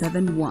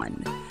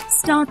 371,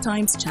 Star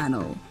Times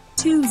channel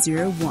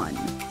 201,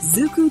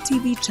 Zuku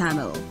TV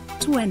channel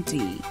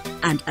 20,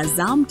 and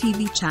Azam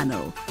TV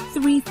channel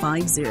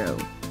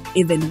 350.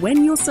 Even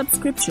when your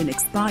subscription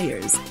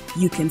expires,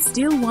 you can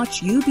still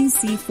watch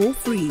UBC for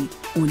free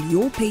on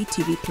your pay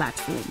TV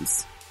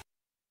platforms.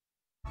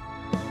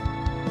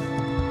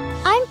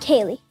 I'm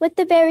Kaylee with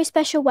the very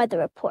special weather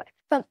report.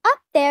 From up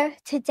there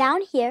to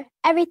down here,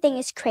 everything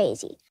is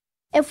crazy.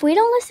 If we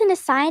don't listen to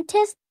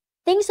scientists,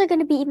 things are going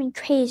to be even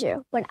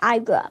crazier when I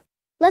grow up.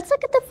 Let's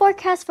look at the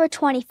forecast for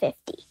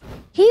 2050.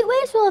 Heat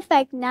waves will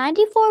affect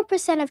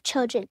 94% of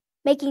children,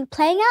 making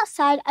playing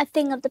outside a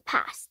thing of the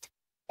past.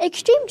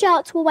 Extreme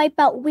droughts will wipe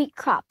out wheat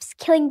crops,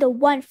 killing the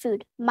one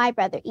food my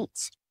brother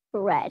eats,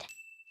 bread.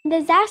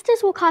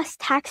 Disasters will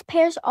cost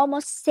taxpayers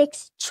almost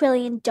 $6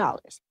 trillion.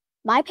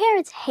 My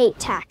parents hate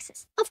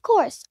taxes. Of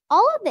course,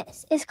 all of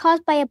this is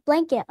caused by a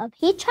blanket of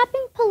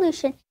heat-trapping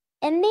pollution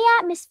in the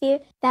atmosphere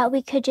that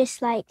we could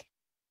just,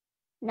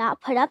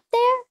 not put up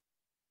there.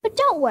 But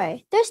don't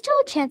worry, there's still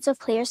a chance of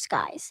clear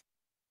skies.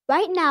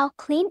 Right now,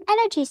 clean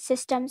energy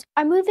systems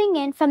are moving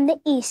in from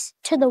the east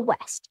to the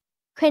west,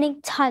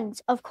 creating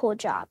tons of cool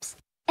jobs.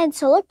 And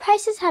solar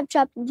prices have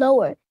dropped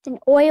lower than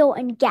oil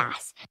and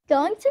gas.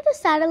 Going to the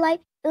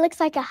satellite, it looks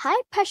like a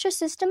high-pressure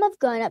system of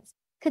grown-ups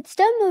could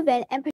still move in and